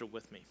this Scripture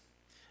with me,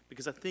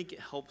 because I think it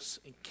helps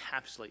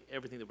encapsulate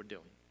everything that we're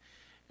doing.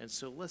 And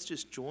so let's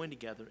just join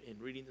together in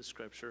reading the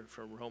Scripture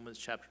from Romans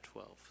chapter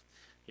 12.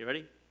 You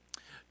ready?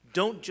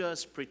 Don't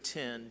just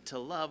pretend to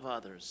love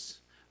others.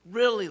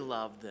 Really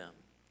love them.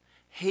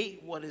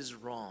 Hate what is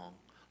wrong.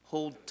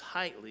 Hold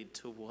tightly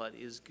to what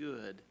is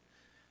good.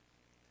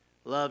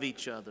 Love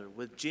each other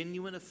with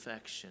genuine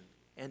affection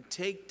and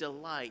take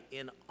delight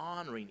in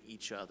honoring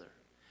each other.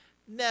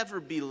 Never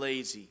be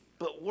lazy,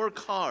 but work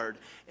hard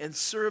and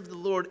serve the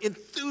Lord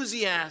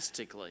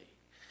enthusiastically.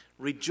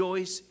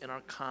 Rejoice in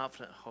our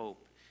confident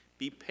hope.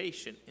 Be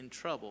patient in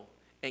trouble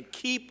and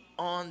keep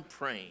on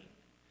praying.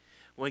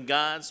 When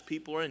God's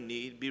people are in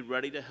need, be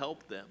ready to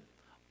help them.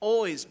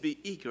 Always be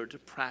eager to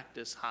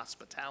practice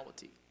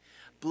hospitality.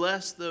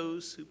 Bless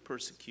those who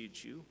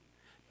persecute you.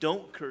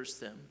 Don't curse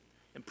them,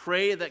 and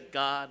pray that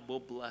God will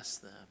bless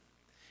them.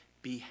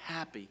 Be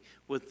happy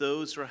with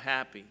those who are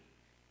happy,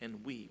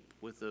 and weep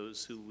with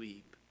those who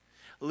weep.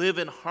 Live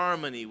in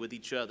harmony with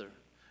each other.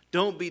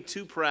 Don't be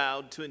too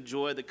proud to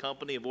enjoy the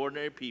company of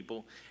ordinary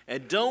people,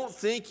 and don't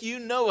think you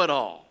know it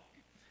all.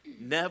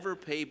 Never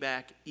pay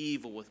back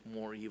evil with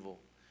more evil.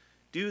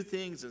 Do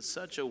things in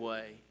such a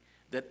way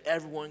that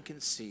everyone can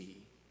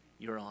see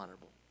you're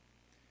honorable.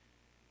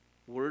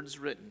 Words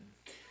written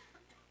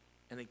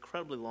an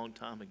incredibly long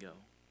time ago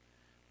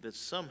that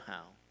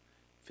somehow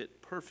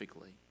fit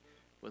perfectly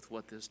with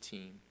what this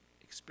team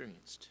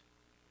experienced.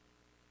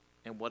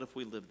 And what if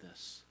we live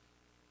this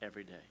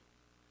every day?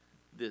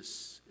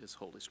 This is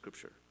Holy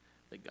Scripture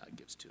that God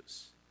gives to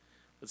us.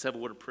 Let's have a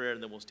word of prayer,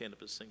 and then we'll stand up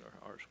and sing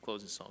our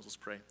closing songs. Let's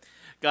pray.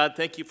 God,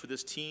 thank you for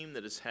this team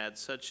that has had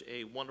such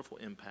a wonderful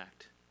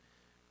impact.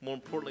 More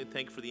importantly,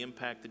 thank you for the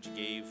impact that you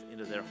gave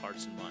into their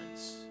hearts and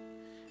minds.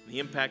 And the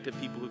impact of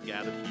people who've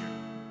gathered here.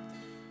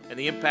 And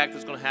the impact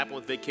that's going to happen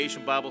with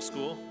Vacation Bible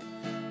School.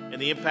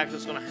 And the impact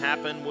that's going to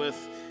happen with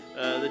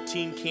the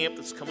teen camp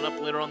that's coming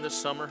up later on this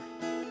summer.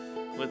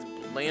 With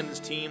Landon's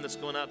team that's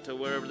going out to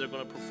wherever they're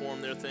going to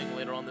perform their thing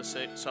later on this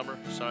summer.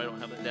 Sorry, I don't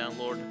have that down,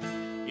 Lord.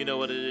 You know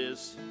what it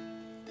is.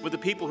 With the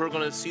people who are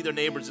going to see their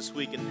neighbors this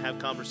week and have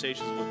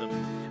conversations with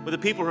them. With the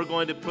people who are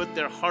going to put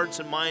their hearts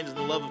and minds in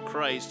the love of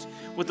Christ.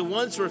 With the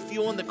ones who are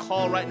feeling the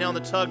call right now on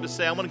the tug to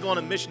say, I want to go on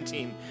a mission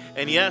team.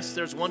 And yes,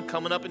 there's one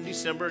coming up in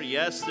December.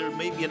 Yes, there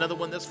may be another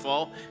one this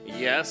fall.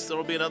 Yes, there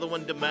will be another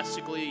one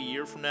domestically a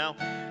year from now.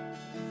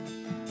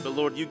 But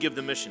Lord, you give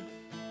the mission.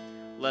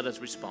 Let us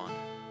respond.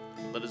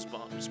 Let us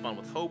respond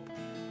with hope,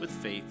 with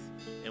faith,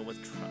 and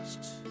with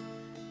trust.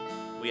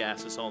 We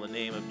ask this all in the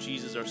name of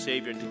Jesus, our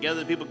Savior. And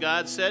together the people of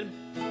God said,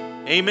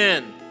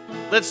 amen.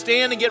 Let's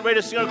stand and get ready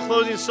to sing our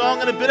closing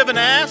song. And a bit of an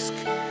ask.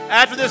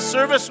 After this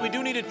service, we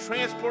do need to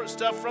transport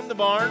stuff from the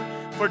barn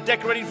for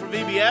decorating for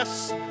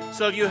VBS.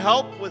 So if you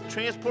help with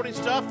transporting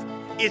stuff,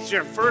 it's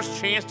your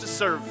first chance to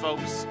serve,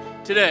 folks,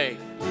 today,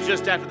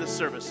 just after this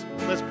service.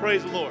 Let's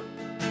praise the Lord.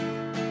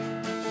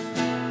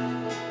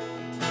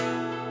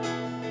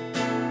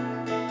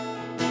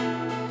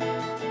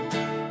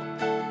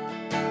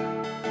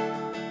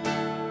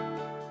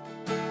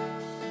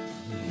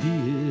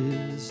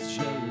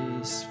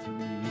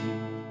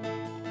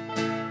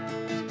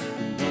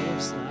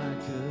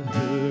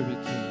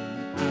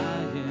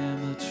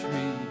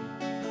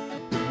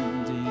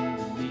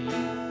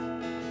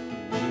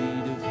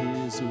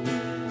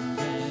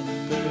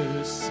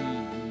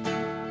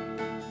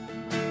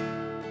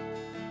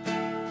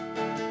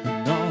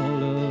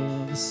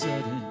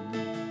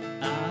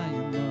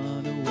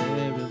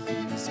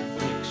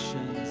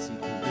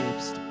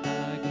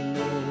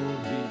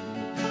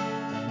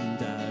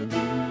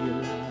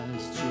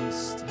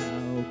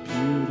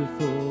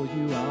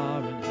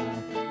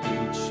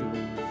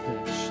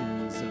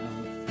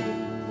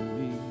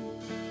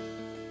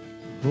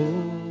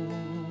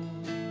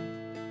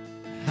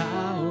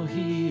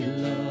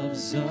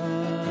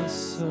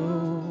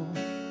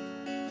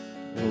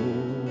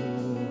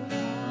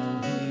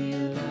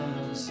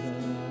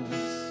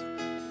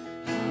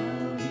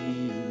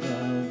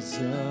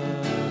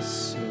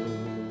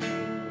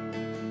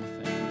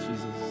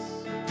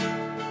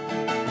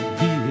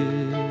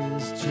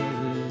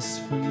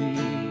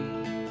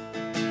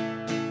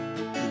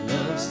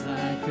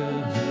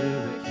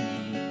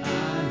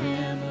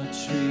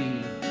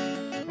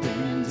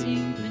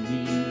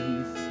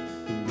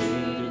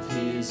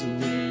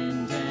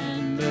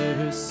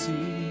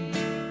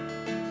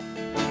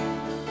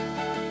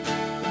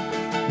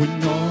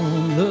 When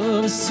all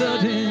of a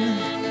sudden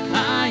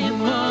I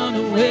am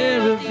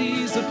unaware of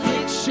these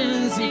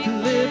afflictions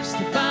eclipsed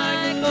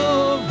by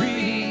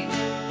glory,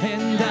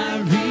 and I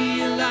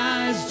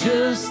realize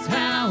just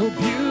how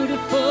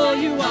beautiful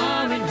you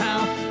are and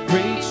how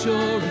great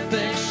your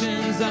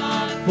affections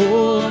are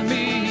for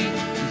me.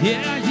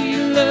 Yeah, he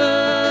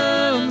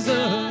loves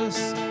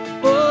us.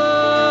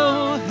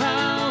 Oh,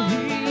 how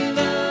he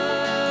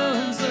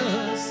loves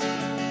us.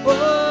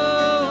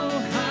 Oh,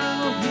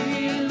 how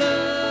he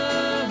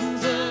loves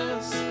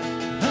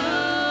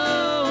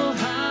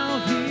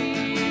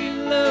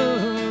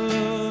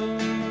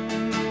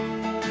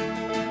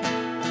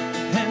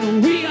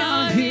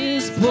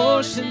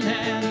chosen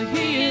and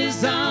he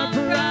is our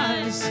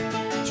prize,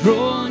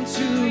 drawn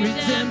to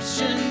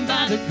redemption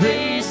by the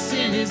grace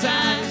in his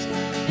eyes.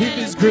 If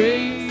his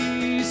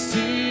grace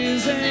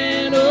is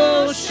an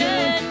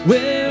ocean,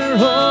 we're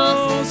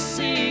all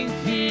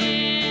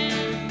sinking,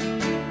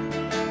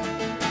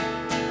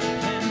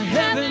 and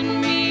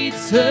heaven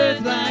meets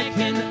earth like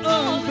an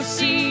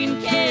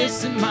unforeseen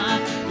kiss, and my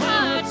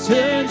heart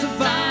turns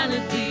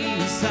violently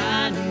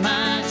inside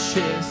my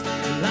chest.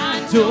 Well,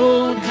 I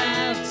don't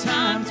have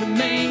time to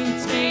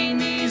maintain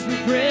these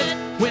regrets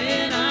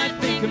when I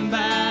think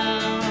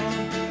about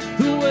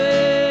the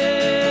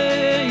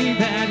way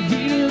that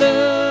he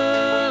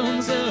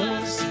loves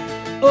us.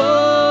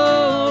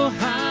 Oh,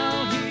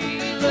 how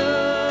he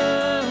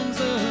loves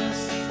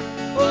us.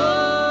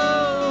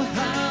 Oh,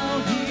 how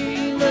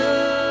he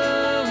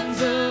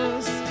loves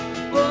us.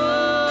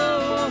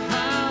 Oh,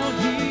 how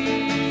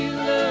he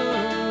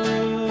loves.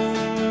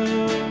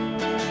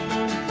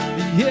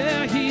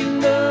 Yeah, he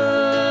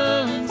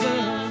loves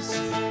us.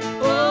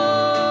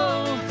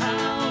 Oh,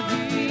 how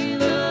he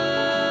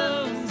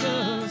loves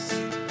us.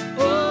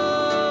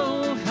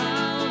 Oh,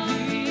 how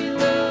he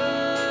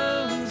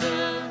loves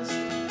us.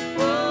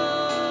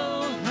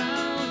 Oh,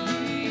 how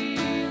he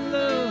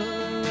loves.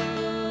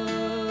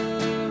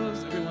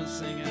 Everyone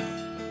sing out.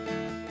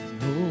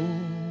 Oh,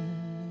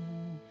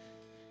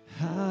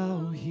 how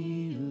he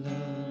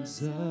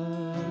loves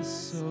us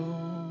so.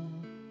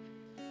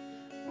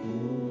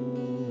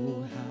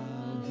 Oh,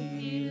 how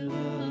he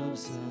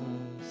loves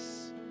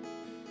us.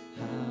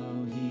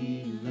 How he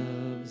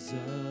loves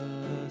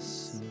us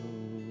so.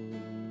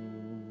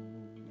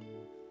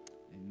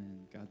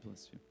 Amen. God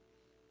bless you.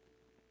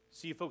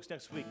 See you folks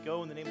next week.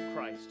 Go in the name of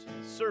Christ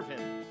and serve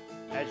him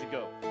as you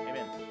go.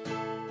 Amen.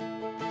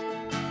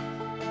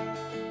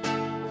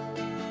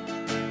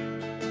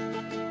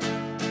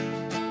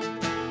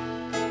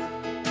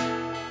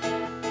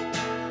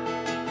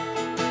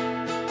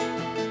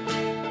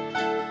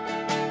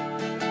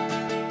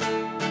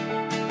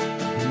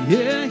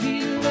 Yeah, he